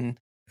is. And,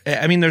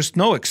 there's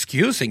no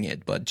excusing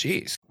it, but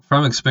geez.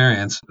 From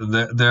experience,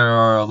 there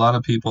are a lot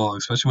of people,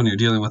 especially when you're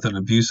dealing with an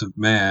abusive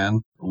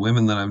man,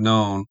 women that I've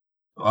known,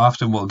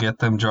 often will get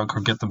them drunk or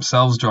get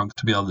themselves drunk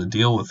to be able to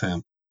deal with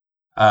him.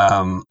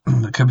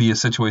 It could be a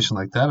situation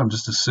like that, I'm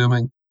just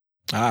assuming.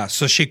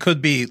 So she could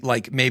be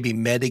maybe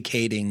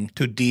medicating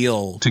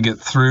to get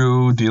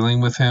through dealing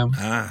with him.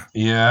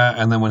 Yeah,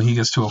 and then when he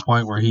gets to a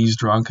point where he's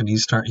drunk and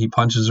he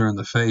punches her in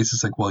the face,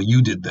 it's like, well,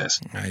 you did this.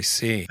 I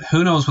see.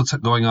 Who knows what's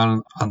going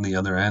on the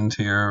other end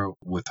here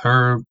with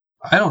her?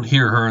 I don't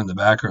hear her in the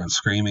background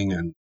screaming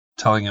and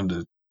telling him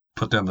to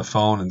put down the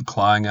phone and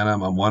clawing at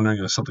him. I'm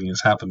wondering if something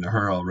has happened to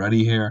her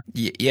already here.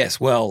 Yes,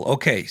 well,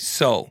 okay,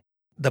 so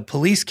the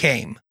police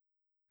came.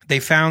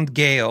 They found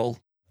Gail,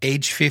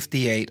 age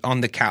 58,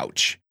 on the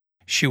couch.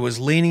 She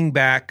was leaning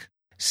back,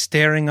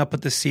 staring up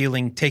at the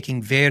ceiling,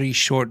 taking very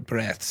short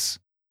breaths.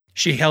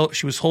 She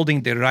was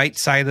holding the right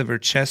side of her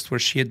chest where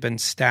she had been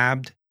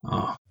stabbed,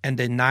 and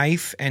a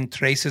knife and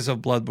traces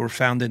of blood were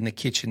found in the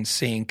kitchen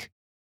sink.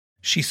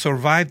 She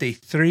survived a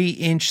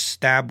 3-inch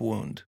stab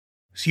wound.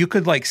 So you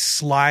could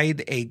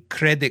slide a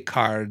credit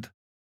card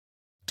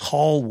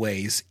tall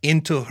ways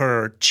into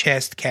her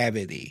chest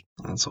cavity.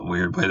 That's a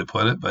weird way to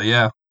put it, but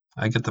yeah,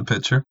 I get the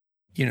picture.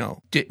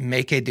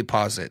 Make a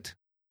deposit.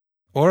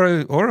 Or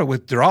a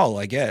withdrawal,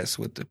 I guess,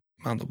 with the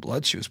amount of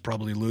blood she was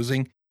probably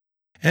losing.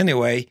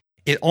 Anyway,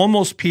 it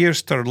almost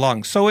pierced her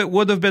lung. So it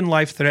would have been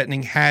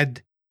life-threatening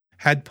had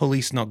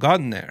police not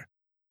gotten there.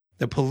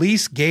 The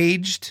police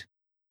gauged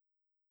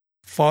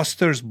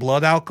Foster's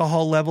blood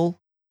alcohol level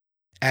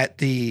at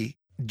the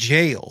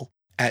jail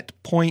at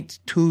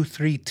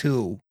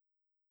 0.232,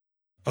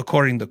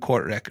 according to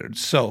court records.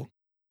 So,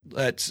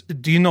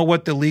 do you know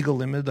what the legal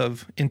limit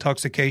of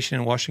intoxication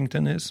in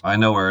Washington is? I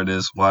know where it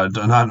is. Well,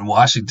 not in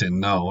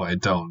Washington. No, I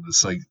don't.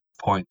 It's like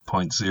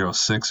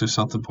 0.06 or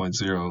something,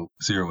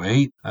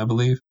 0.008, I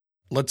believe.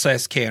 Let's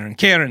ask Karen.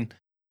 Karen,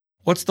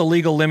 what's the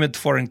legal limit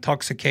for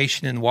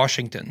intoxication in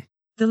Washington?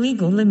 The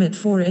legal limit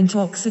for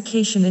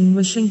intoxication in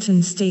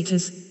Washington state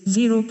is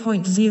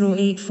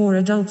 0.08 for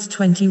adults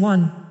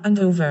 21 and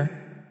over.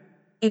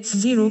 It's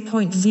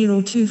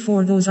 0.02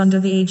 for those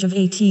under the age of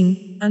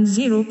 18 and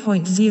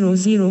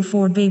 0.00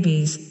 for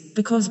babies,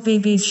 because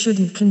babies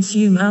shouldn't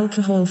consume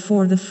alcohol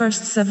for the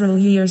first several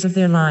years of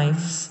their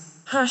lives.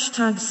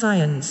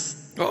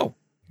 #science. Oh,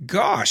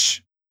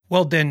 gosh.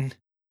 Well, then,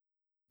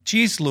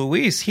 geez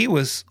Louise, he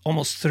was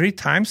almost 3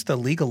 times the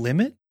legal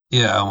limit?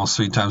 Yeah, almost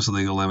 3 times the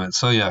legal limit.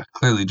 So yeah,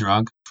 clearly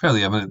drunk,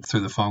 fairly evident through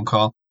the phone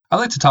call. I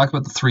like to talk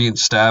about the 3-inch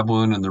stab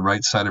wound in the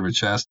right side of her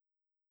chest.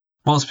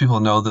 Most people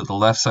know that the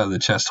left side of the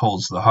chest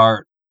holds the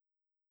heart.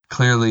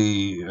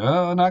 Clearly,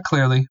 not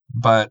clearly,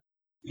 but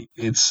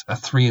it's a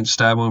 3-inch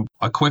stab wound.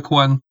 A quick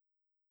one.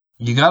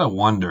 You got to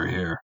wonder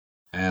here,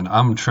 and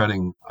I'm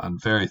treading on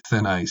very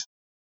thin ice,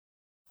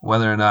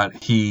 whether or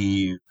not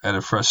he, out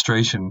of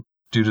frustration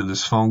due to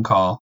this phone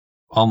call,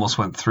 almost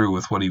went through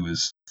with what he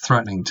was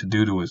threatening to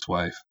do to his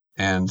wife.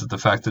 And the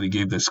fact that he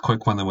gave this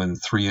quick one that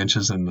went 3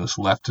 inches and just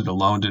left it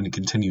alone, didn't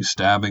continue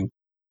stabbing,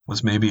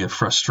 was maybe a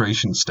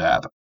frustration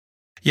stab.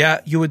 Yeah,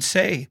 you would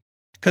say,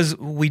 because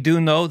we do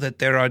know that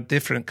there are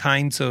different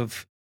kinds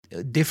of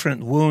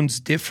different wounds,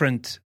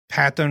 different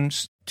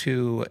patterns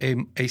to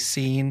a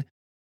scene,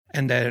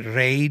 and that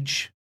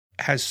rage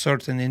has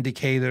certain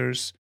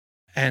indicators.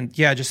 And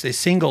yeah, just a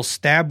single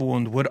stab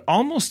wound would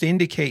almost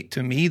indicate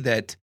to me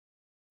that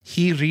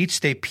he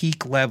reached a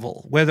peak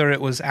level, whether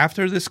it was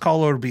after this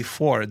call or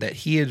before, that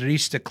he had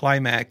reached a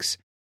climax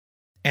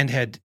and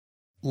had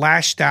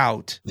lashed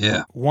out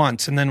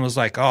once and then was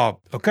like, oh,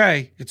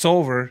 okay, it's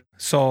over.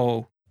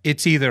 So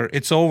it's either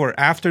it's over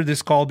after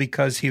this call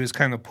because he was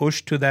kind of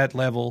pushed to that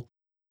level,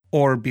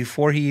 or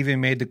before he even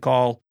made the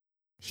call,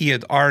 he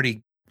had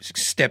already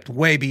stepped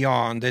way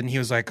beyond, and he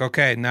was like,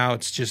 okay, now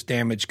it's just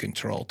damage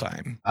control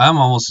time. I'm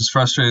almost as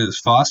frustrated as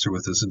Foster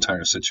with this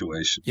entire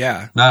situation.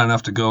 Yeah. Not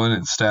enough to go in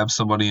and stab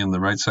somebody in the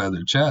right side of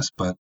their chest,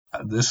 but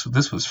this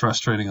was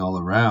frustrating all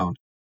around.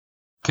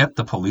 Get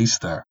the police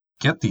there.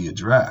 Get the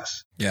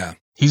address. Yeah.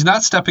 He's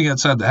not stepping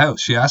outside the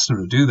house. She asked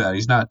him to do that.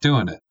 He's not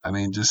doing it. I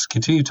mean, just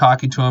continue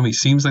talking to him. He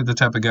seems like the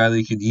type of guy that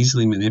you can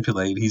easily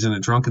manipulate. He's in a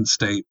drunken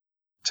state.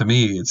 To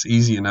me, it's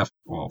easy enough,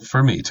 well,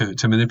 for me,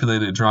 to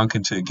manipulate a drunk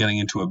into getting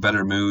into a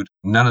better mood.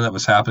 None of that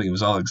was happening. He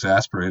was all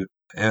exasperated.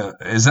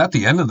 Is that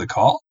the end of the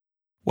call?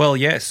 Well,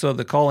 yes. So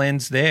the call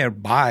ends there.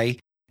 Bye.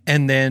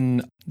 And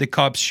then the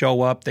cops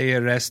show up. They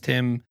arrest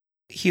him.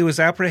 He was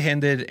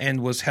apprehended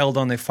and was held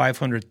on a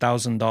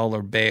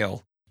 $500,000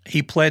 bail.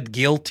 He pled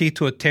guilty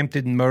to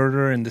attempted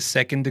murder in the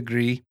 2nd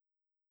degree.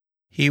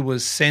 He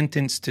was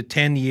sentenced to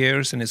 10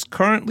 years and is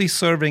currently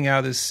serving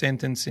out his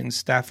sentence in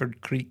Stafford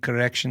Creek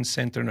Correction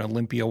Center in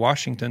Olympia,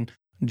 Washington,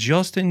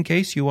 just in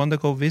case you want to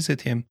go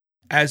visit him.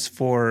 As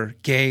for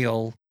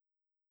Gail,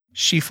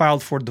 she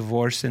filed for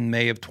divorce in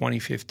May of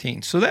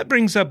 2015. So that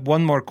brings up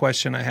one more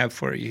question I have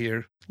for you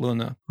here,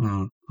 Luna.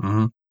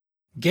 Mm-hmm.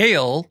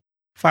 Gail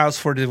files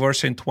for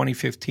divorce in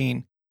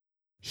 2015.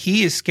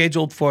 He is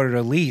scheduled for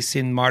release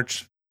in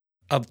March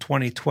of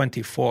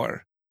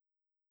 2024.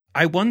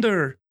 I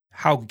wonder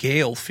how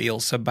Gail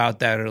feels about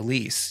that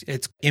release.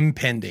 It's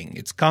impending.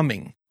 It's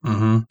coming.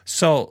 Mm-hmm.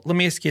 So let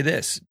me ask you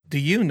this. Do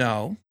you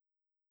know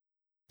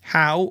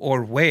how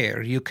or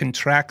where you can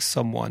track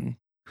someone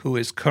who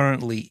is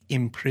currently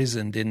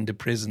imprisoned in the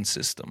prison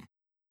system?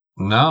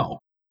 No.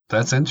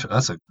 That's a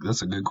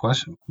good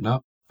question.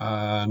 No.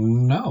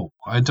 No,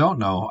 I don't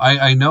know.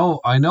 I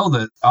know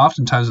that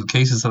oftentimes with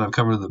cases that I've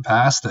covered in the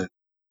past that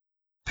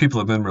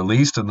people have been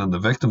released and then the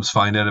victims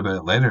find out about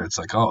it later. It's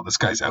like, oh, this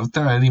guy's out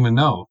there? I didn't even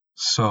know.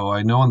 So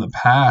I know in the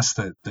past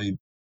that they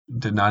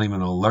did not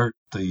even alert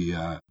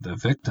the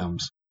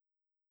victims.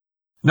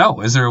 No,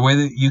 is there a way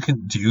that you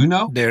can? Do you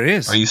know? There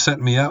is. Are you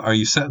setting me up? Are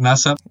you setting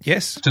us up?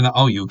 Yes. To know?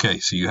 Oh, okay.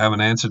 So you have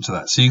an answer to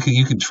that. So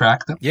you can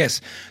track them.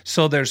 Yes.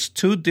 So there's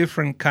 2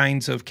 different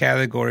kinds of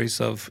categories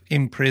of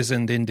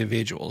imprisoned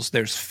individuals.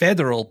 There's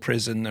federal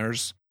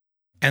prisoners,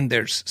 and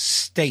there's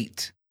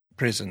state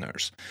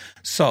prisoners.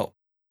 So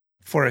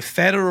for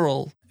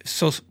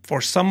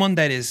someone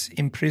that is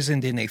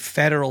imprisoned in a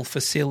federal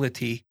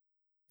facility,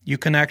 you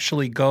can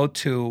actually go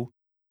to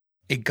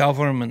a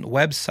government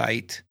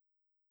website.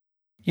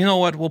 You know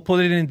what? We'll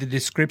put it in the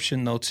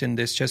description notes in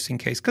this just in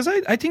case. Because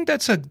I think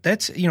that's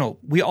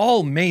we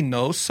all may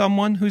know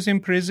someone who's in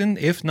prison,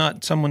 if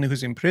not someone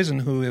who's in prison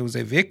who was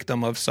a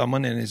victim of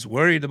someone and is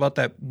worried about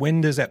that.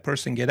 When does that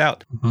person get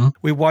out? Mm-hmm.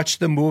 We watch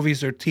the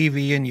movies or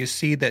TV and you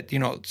see that,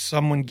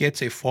 someone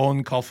gets a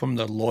phone call from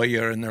the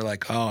lawyer and they're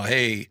like, oh,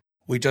 hey,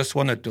 we just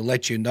wanted to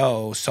let you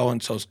know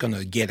so-and-so's going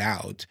to get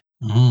out.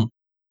 Mm-hmm.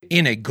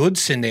 in a good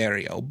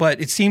scenario. But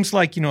it seems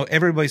like,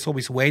 everybody's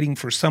always waiting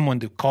for someone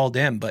to call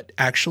them, but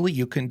actually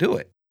you can do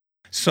it.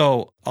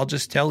 So I'll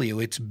just tell you,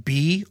 it's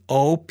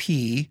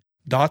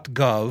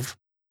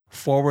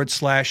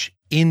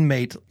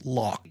bop.gov/inmate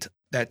locked.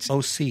 That's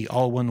OC,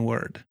 all one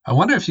word. I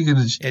wonder if you could...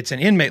 It's an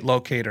inmate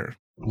locator.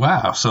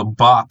 Wow, so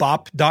BOP.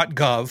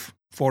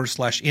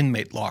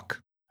 bop.gov/inmate lock.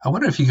 I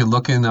wonder if you could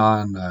look in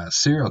on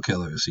serial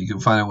killers. You can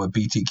find out what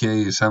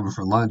BTK is having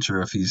for lunch,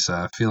 or if he's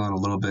feeling a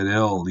little bit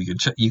ill.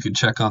 You could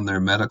check on their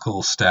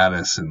medical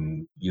status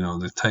and,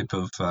 the type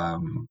of...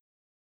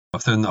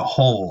 if they're in the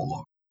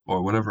hole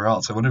or whatever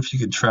else. I wonder if you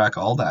could track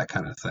all that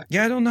kind of thing.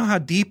 Yeah, I don't know how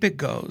deep it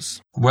goes.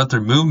 What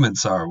their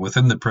movements are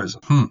within the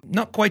prison.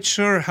 Not quite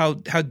sure how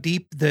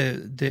deep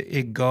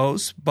it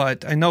goes,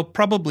 but I know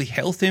probably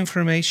health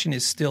information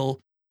is still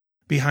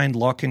behind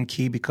lock and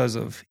key because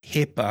of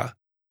HIPAA.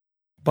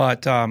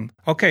 But,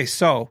 okay,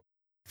 so,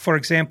 for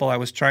example, I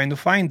was trying to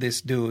find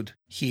this dude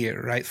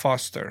here, right,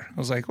 Foster. I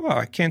was like, well,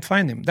 I can't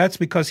find him. That's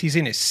because he's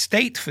in a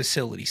state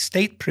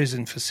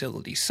prison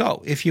facility.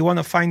 So if you want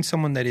to find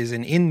someone that is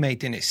an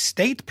inmate in a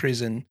state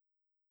prison,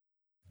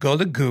 go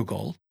to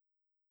Google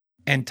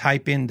and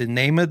type in the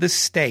name of the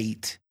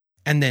state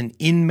and then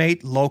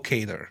inmate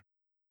locator.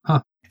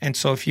 Huh. And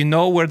so if you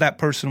know where that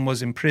person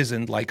was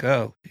imprisoned, like,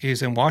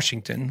 he's in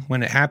Washington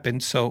when it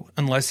happened, so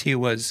unless he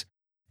was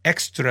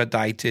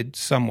extradited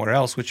somewhere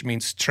else, which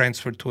means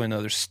transferred to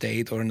another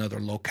state or another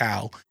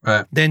locale.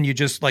 Right. Then you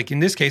just, like in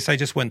this case, I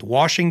just went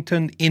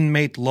Washington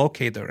inmate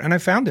locator and I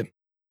found him.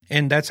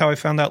 And that's how I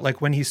found out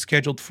like when he's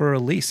scheduled for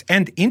release.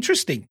 And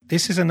interesting,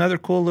 this is another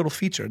cool little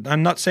feature.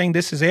 I'm not saying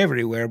this is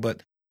everywhere,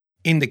 but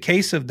in the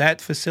case of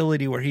that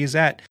facility where he's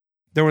at,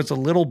 there was a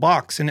little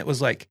box and it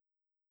was like,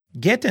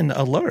 get an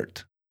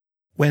alert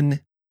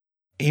when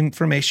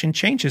information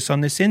changes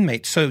on this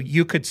inmate. So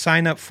you could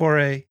sign up for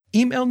a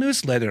email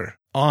newsletter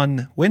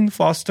on when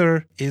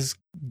Foster is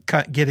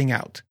getting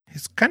out.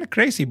 It's kind of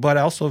crazy, but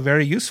also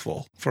very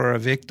useful for a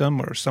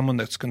victim or someone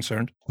that's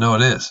concerned. No,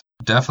 it is.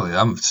 Definitely.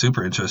 I'm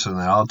super interested in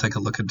that. I'll take a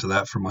look into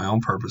that for my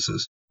own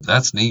purposes.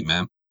 That's neat,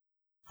 man.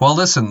 Well,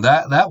 listen,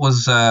 that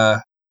was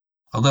a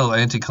little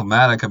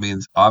anticlimactic. I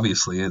mean,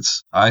 obviously,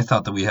 I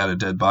thought that we had a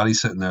dead body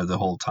sitting there the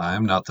whole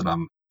time. Not that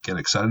I'm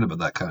getting excited about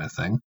that kind of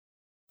thing.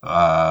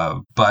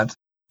 But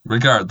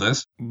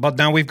regardless. But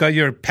now we've got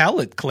your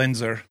palate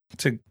cleanser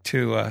to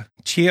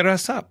cheer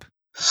us up.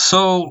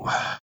 So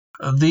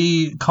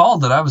the call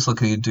that I was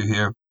looking into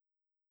here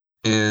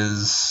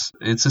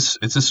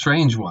it's a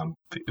strange one.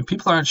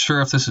 People aren't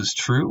sure if this is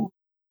true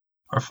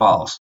or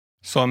false.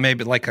 So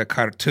maybe like a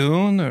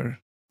cartoon or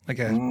like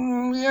a...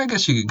 yeah, I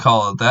guess you could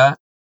call it that.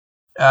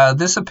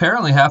 This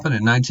apparently happened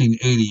in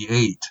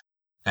 1988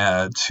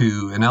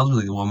 to an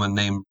elderly woman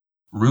named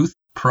Ruth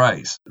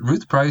Price.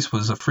 Ruth Price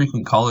was a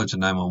frequent caller to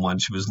 911.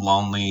 She was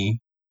lonely,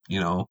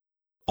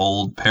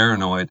 old,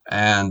 paranoid,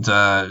 and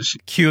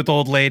cute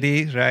old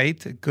lady,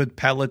 right? A good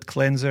palate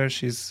cleanser.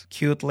 She's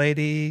cute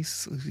lady,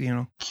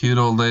 Cute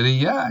old lady.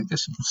 Yeah, I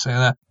guess you can say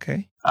that.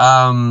 Okay.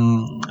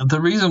 The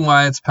reason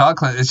why it's palate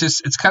cleanser,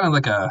 it's kind of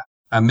like a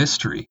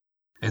mystery.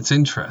 It's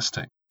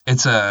interesting.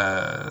 It's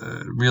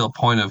a real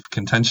point of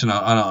contention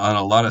on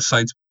a lot of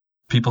sites.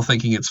 People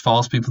thinking it's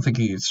false, people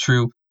thinking it's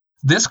true.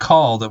 This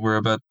call that we're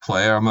about to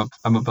play, or I'm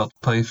about to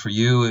play for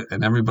you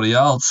and everybody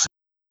else,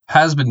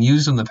 has been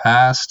used in the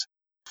past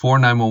for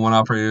 911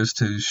 operators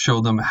to show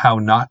them how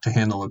not to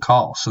handle a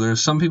call. So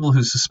there's some people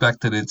who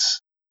suspect that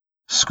it's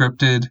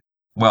scripted.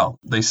 Well,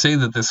 they say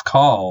that this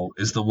call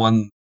is the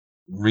one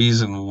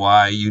reason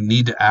why you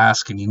need to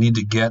ask and you need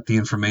to get the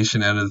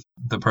information out of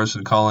the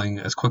person calling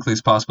as quickly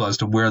as possible as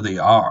to where they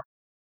are,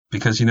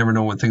 because you never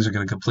know when things are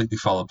going to completely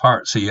fall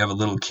apart. So you have a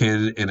little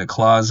kid in a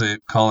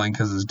closet calling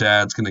because his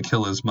dad's going to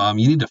kill his mom.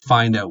 You need to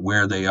find out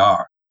where they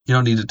are. You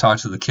don't need to talk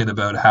to the kid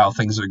about how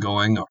things are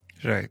going. Or,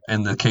 right.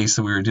 In the case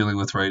that we were dealing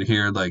with right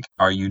here, like,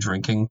 are you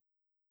drinking?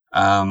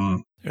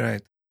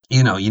 Right.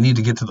 You need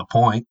to get to the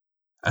point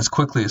as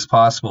quickly as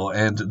possible.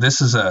 And this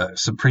is a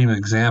supreme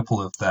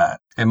example of that.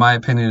 In my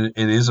opinion,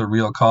 it is a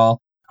real call.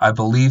 I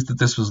believe that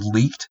this was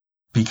leaked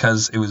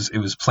because it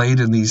was played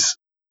in these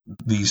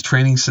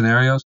training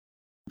scenarios,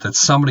 that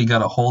somebody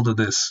got a hold of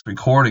this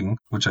recording,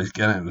 which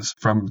again is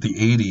from the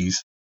 80s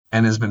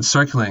and has been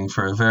circulating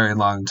for a very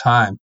long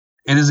time.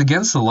 It is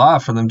against the law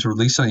for them to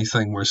release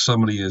anything where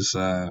somebody is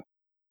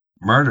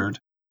murdered.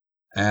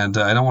 And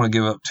I don't want to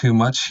give up too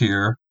much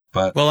here,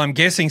 but... Well, I'm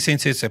guessing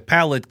since it's a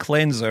palate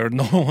cleanser,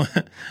 no,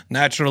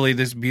 naturally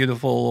this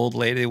beautiful old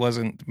lady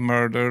wasn't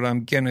murdered.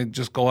 I'm going to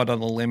just go out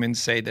on a limb and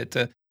say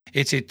that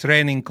it's a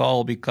training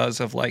call because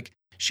of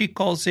she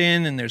calls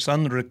in and there's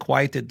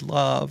unrequited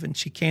love and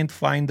she can't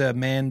find a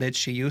man that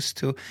she used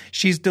to.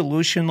 She's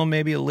delusional,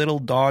 maybe a little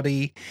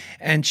dotty,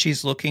 and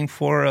she's looking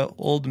for an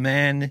old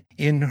man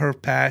in her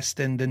past,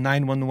 and the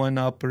 911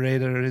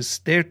 operator is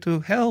there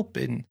to help.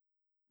 And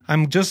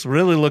I'm just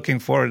really looking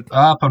forward.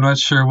 I'm not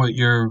sure what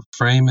your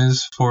frame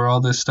is for all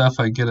this stuff.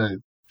 I get a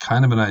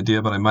kind of an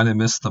idea, but I might have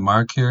missed the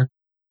mark here.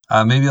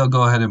 Maybe I'll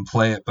go ahead and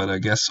play it, but I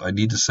guess I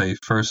need to say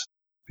first,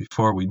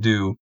 before we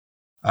do,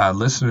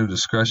 Listener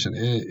discretion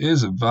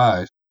is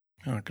advised.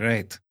 Oh,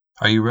 great.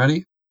 Are you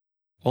ready?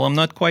 Well, I'm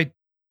not quite.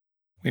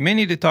 We may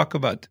need to talk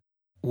about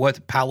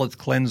what palate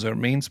cleanser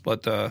means,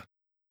 but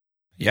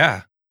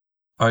yeah.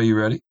 Are you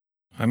ready?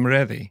 I'm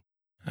ready.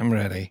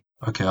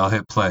 Okay, I'll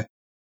hit play.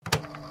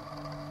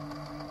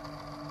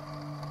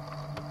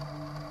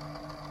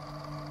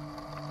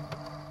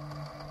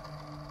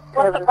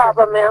 What's the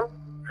problem, ma'am?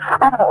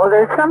 Oh,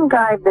 there's some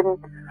guy been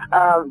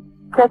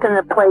checking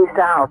the place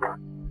out.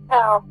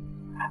 How?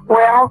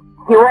 Well,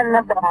 he went in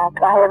the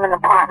back. I have an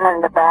apartment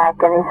in the back,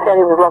 and he said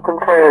he was looking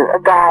for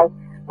a guy.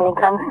 And he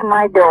comes to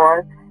my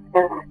door,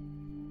 and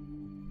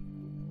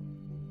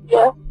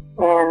Yeah?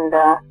 and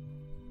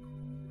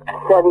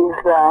said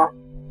he's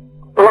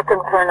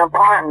looking for an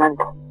apartment.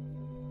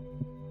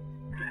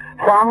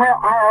 So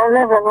I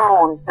live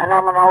alone, and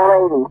I'm an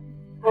old lady.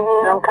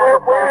 And I'm kind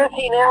of Where is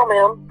he now,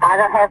 ma'am? I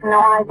don't have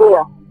no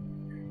idea.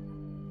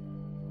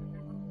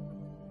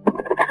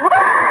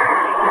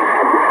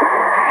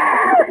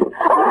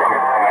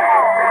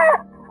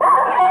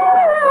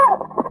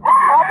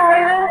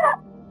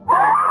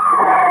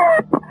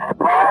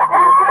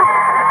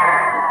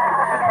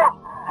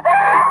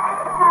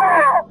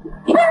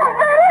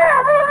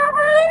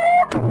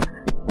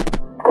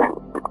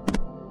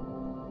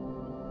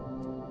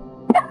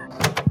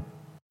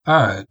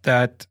 All right.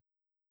 That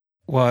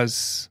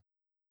was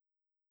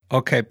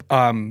okay.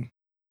 All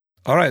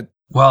right.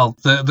 Well,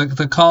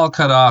 the call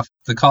cut off.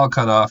 The call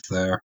cut off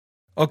there.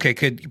 Okay.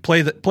 Could you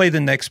play the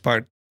next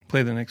part?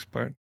 Play the next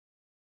part.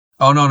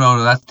 Oh no.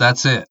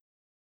 That's it.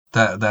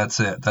 That's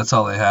it. That's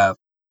all they have.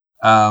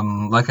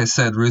 Like I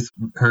said, Ruth.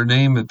 Her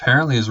name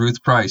apparently is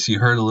Ruth Price. You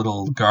heard a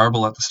little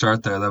garble at the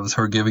start there. That was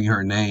her giving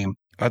her name.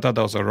 I thought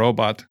that was a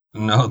robot.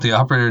 No, the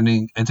operator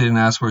didn't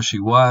ask where she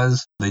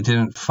was. They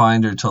didn't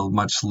find her till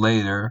much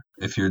later,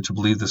 if you're to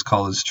believe this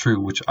call is true,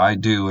 which I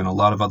do, and a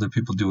lot of other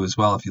people do as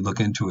well if you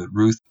look into it.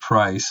 Ruth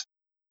Price.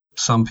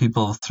 Some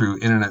people through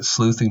internet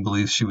sleuthing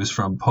believe she was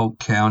from Polk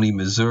County,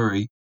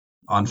 Missouri.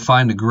 On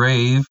Find a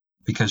Grave,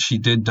 because she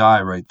did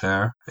die right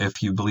there,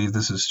 if you believe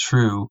this is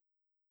true,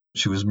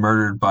 she was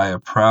murdered by a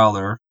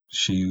prowler.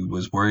 She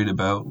was worried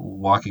about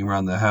walking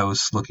around the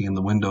house, looking in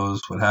the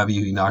windows, what have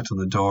you. He knocked on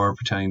the door,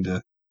 pretending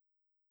to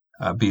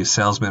be a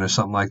salesman or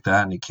something like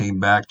that, and he came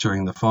back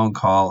during the phone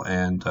call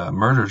and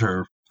murdered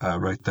her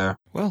right there.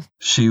 Well,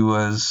 she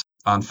was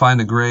on Find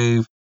a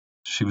Grave.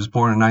 She was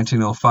born in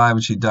 1905,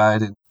 and she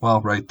died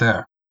right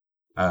there,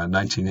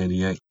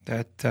 1988.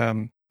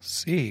 That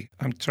see,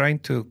 I'm trying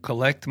to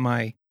collect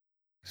my.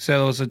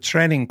 So it was a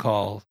training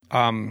call.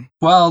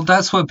 Well,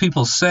 that's what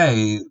people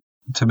say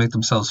to make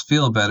themselves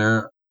feel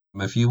better.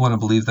 If you want to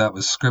believe that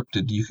was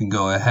scripted, you can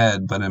go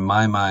ahead. But in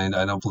my mind,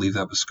 I don't believe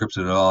that was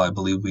scripted at all. I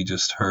believe we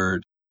just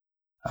heard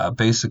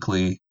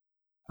basically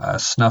a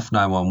snuff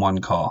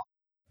 911 call.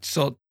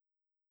 So,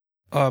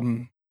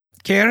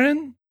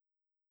 Karen,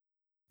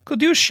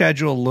 could you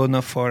schedule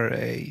Luna for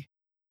a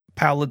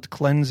palate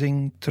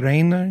cleansing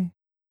trainer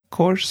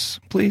course,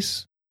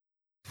 please,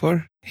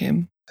 for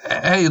him?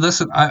 Hey,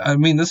 listen, I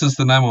mean, this is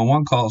the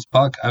 911 calls,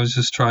 Buck. I was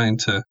just trying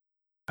to.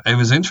 It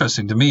was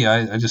interesting to me.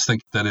 I just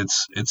think that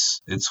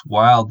it's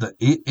wild that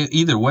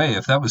either way,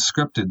 if that was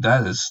scripted,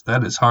 that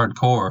is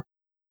hardcore.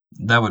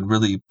 That would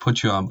really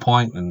put you on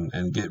point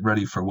and get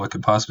ready for what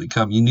could possibly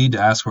come. You need to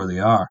ask where they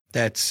are.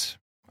 That's,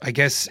 I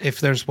guess,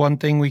 if there's one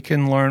thing we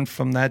can learn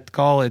from that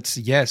call, it's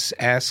yes,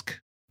 ask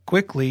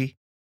quickly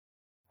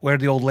where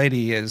the old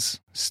lady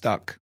is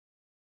stuck.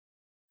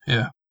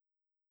 Yeah.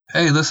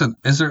 Hey, listen,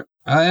 is there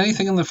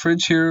anything in the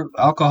fridge here,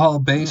 alcohol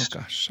based? Oh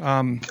gosh.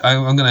 I'm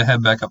going to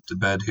head back up to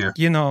bed here.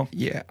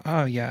 Yeah.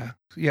 Oh yeah.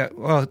 Yeah.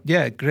 Well,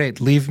 yeah.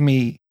 Great. Leave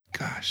me.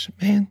 Gosh,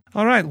 man.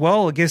 All right.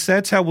 Well, I guess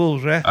that's how we'll.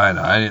 I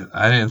know.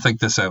 I didn't think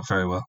this out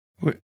very well.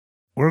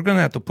 We're gonna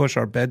have to push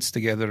our beds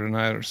together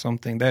tonight or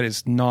something. That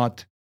is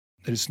not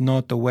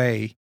the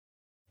way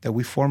that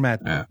we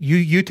format. Yeah.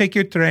 You take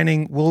your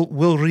training.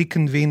 We'll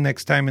reconvene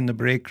next time in the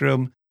break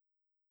room.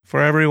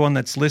 For everyone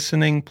that's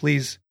listening,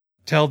 please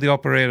tell the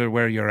operator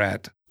where you're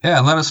at. Yeah,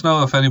 and let us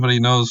know if anybody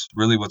knows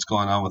really what's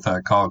going on with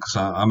that call, because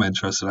I'm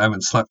interested. I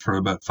haven't slept for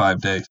about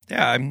 5 days.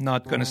 Yeah, I'm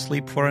not going to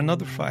sleep for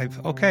another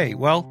 5. Okay,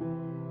 well,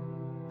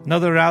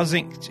 another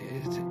rousing...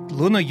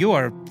 Luna, you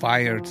are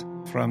fired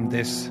from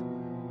this.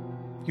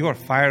 You are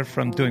fired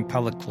from doing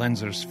palate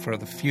cleansers for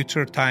the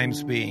future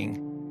times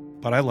being.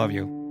 But I love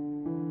you.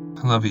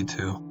 I love you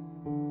too.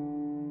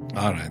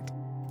 All right,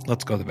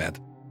 let's go to bed.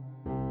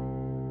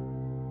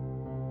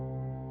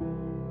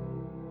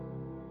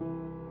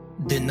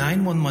 The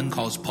 911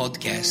 Calls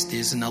podcast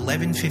is an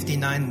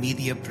 1159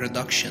 media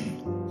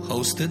production,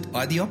 hosted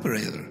by the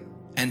operator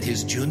and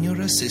his junior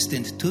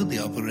assistant to the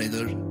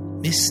operator,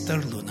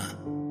 Mr. Luna.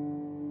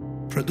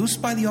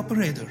 Produced by the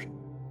operator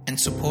and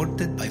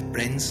supported by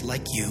friends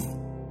like you.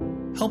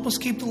 Help us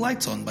keep the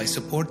lights on by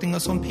supporting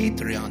us on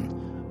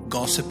Patreon,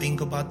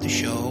 gossiping about the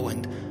show,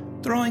 and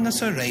throwing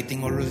us a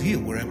rating or review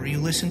wherever you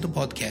listen to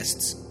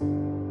podcasts.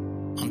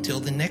 Until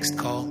the next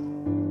call,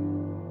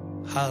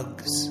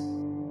 hugs.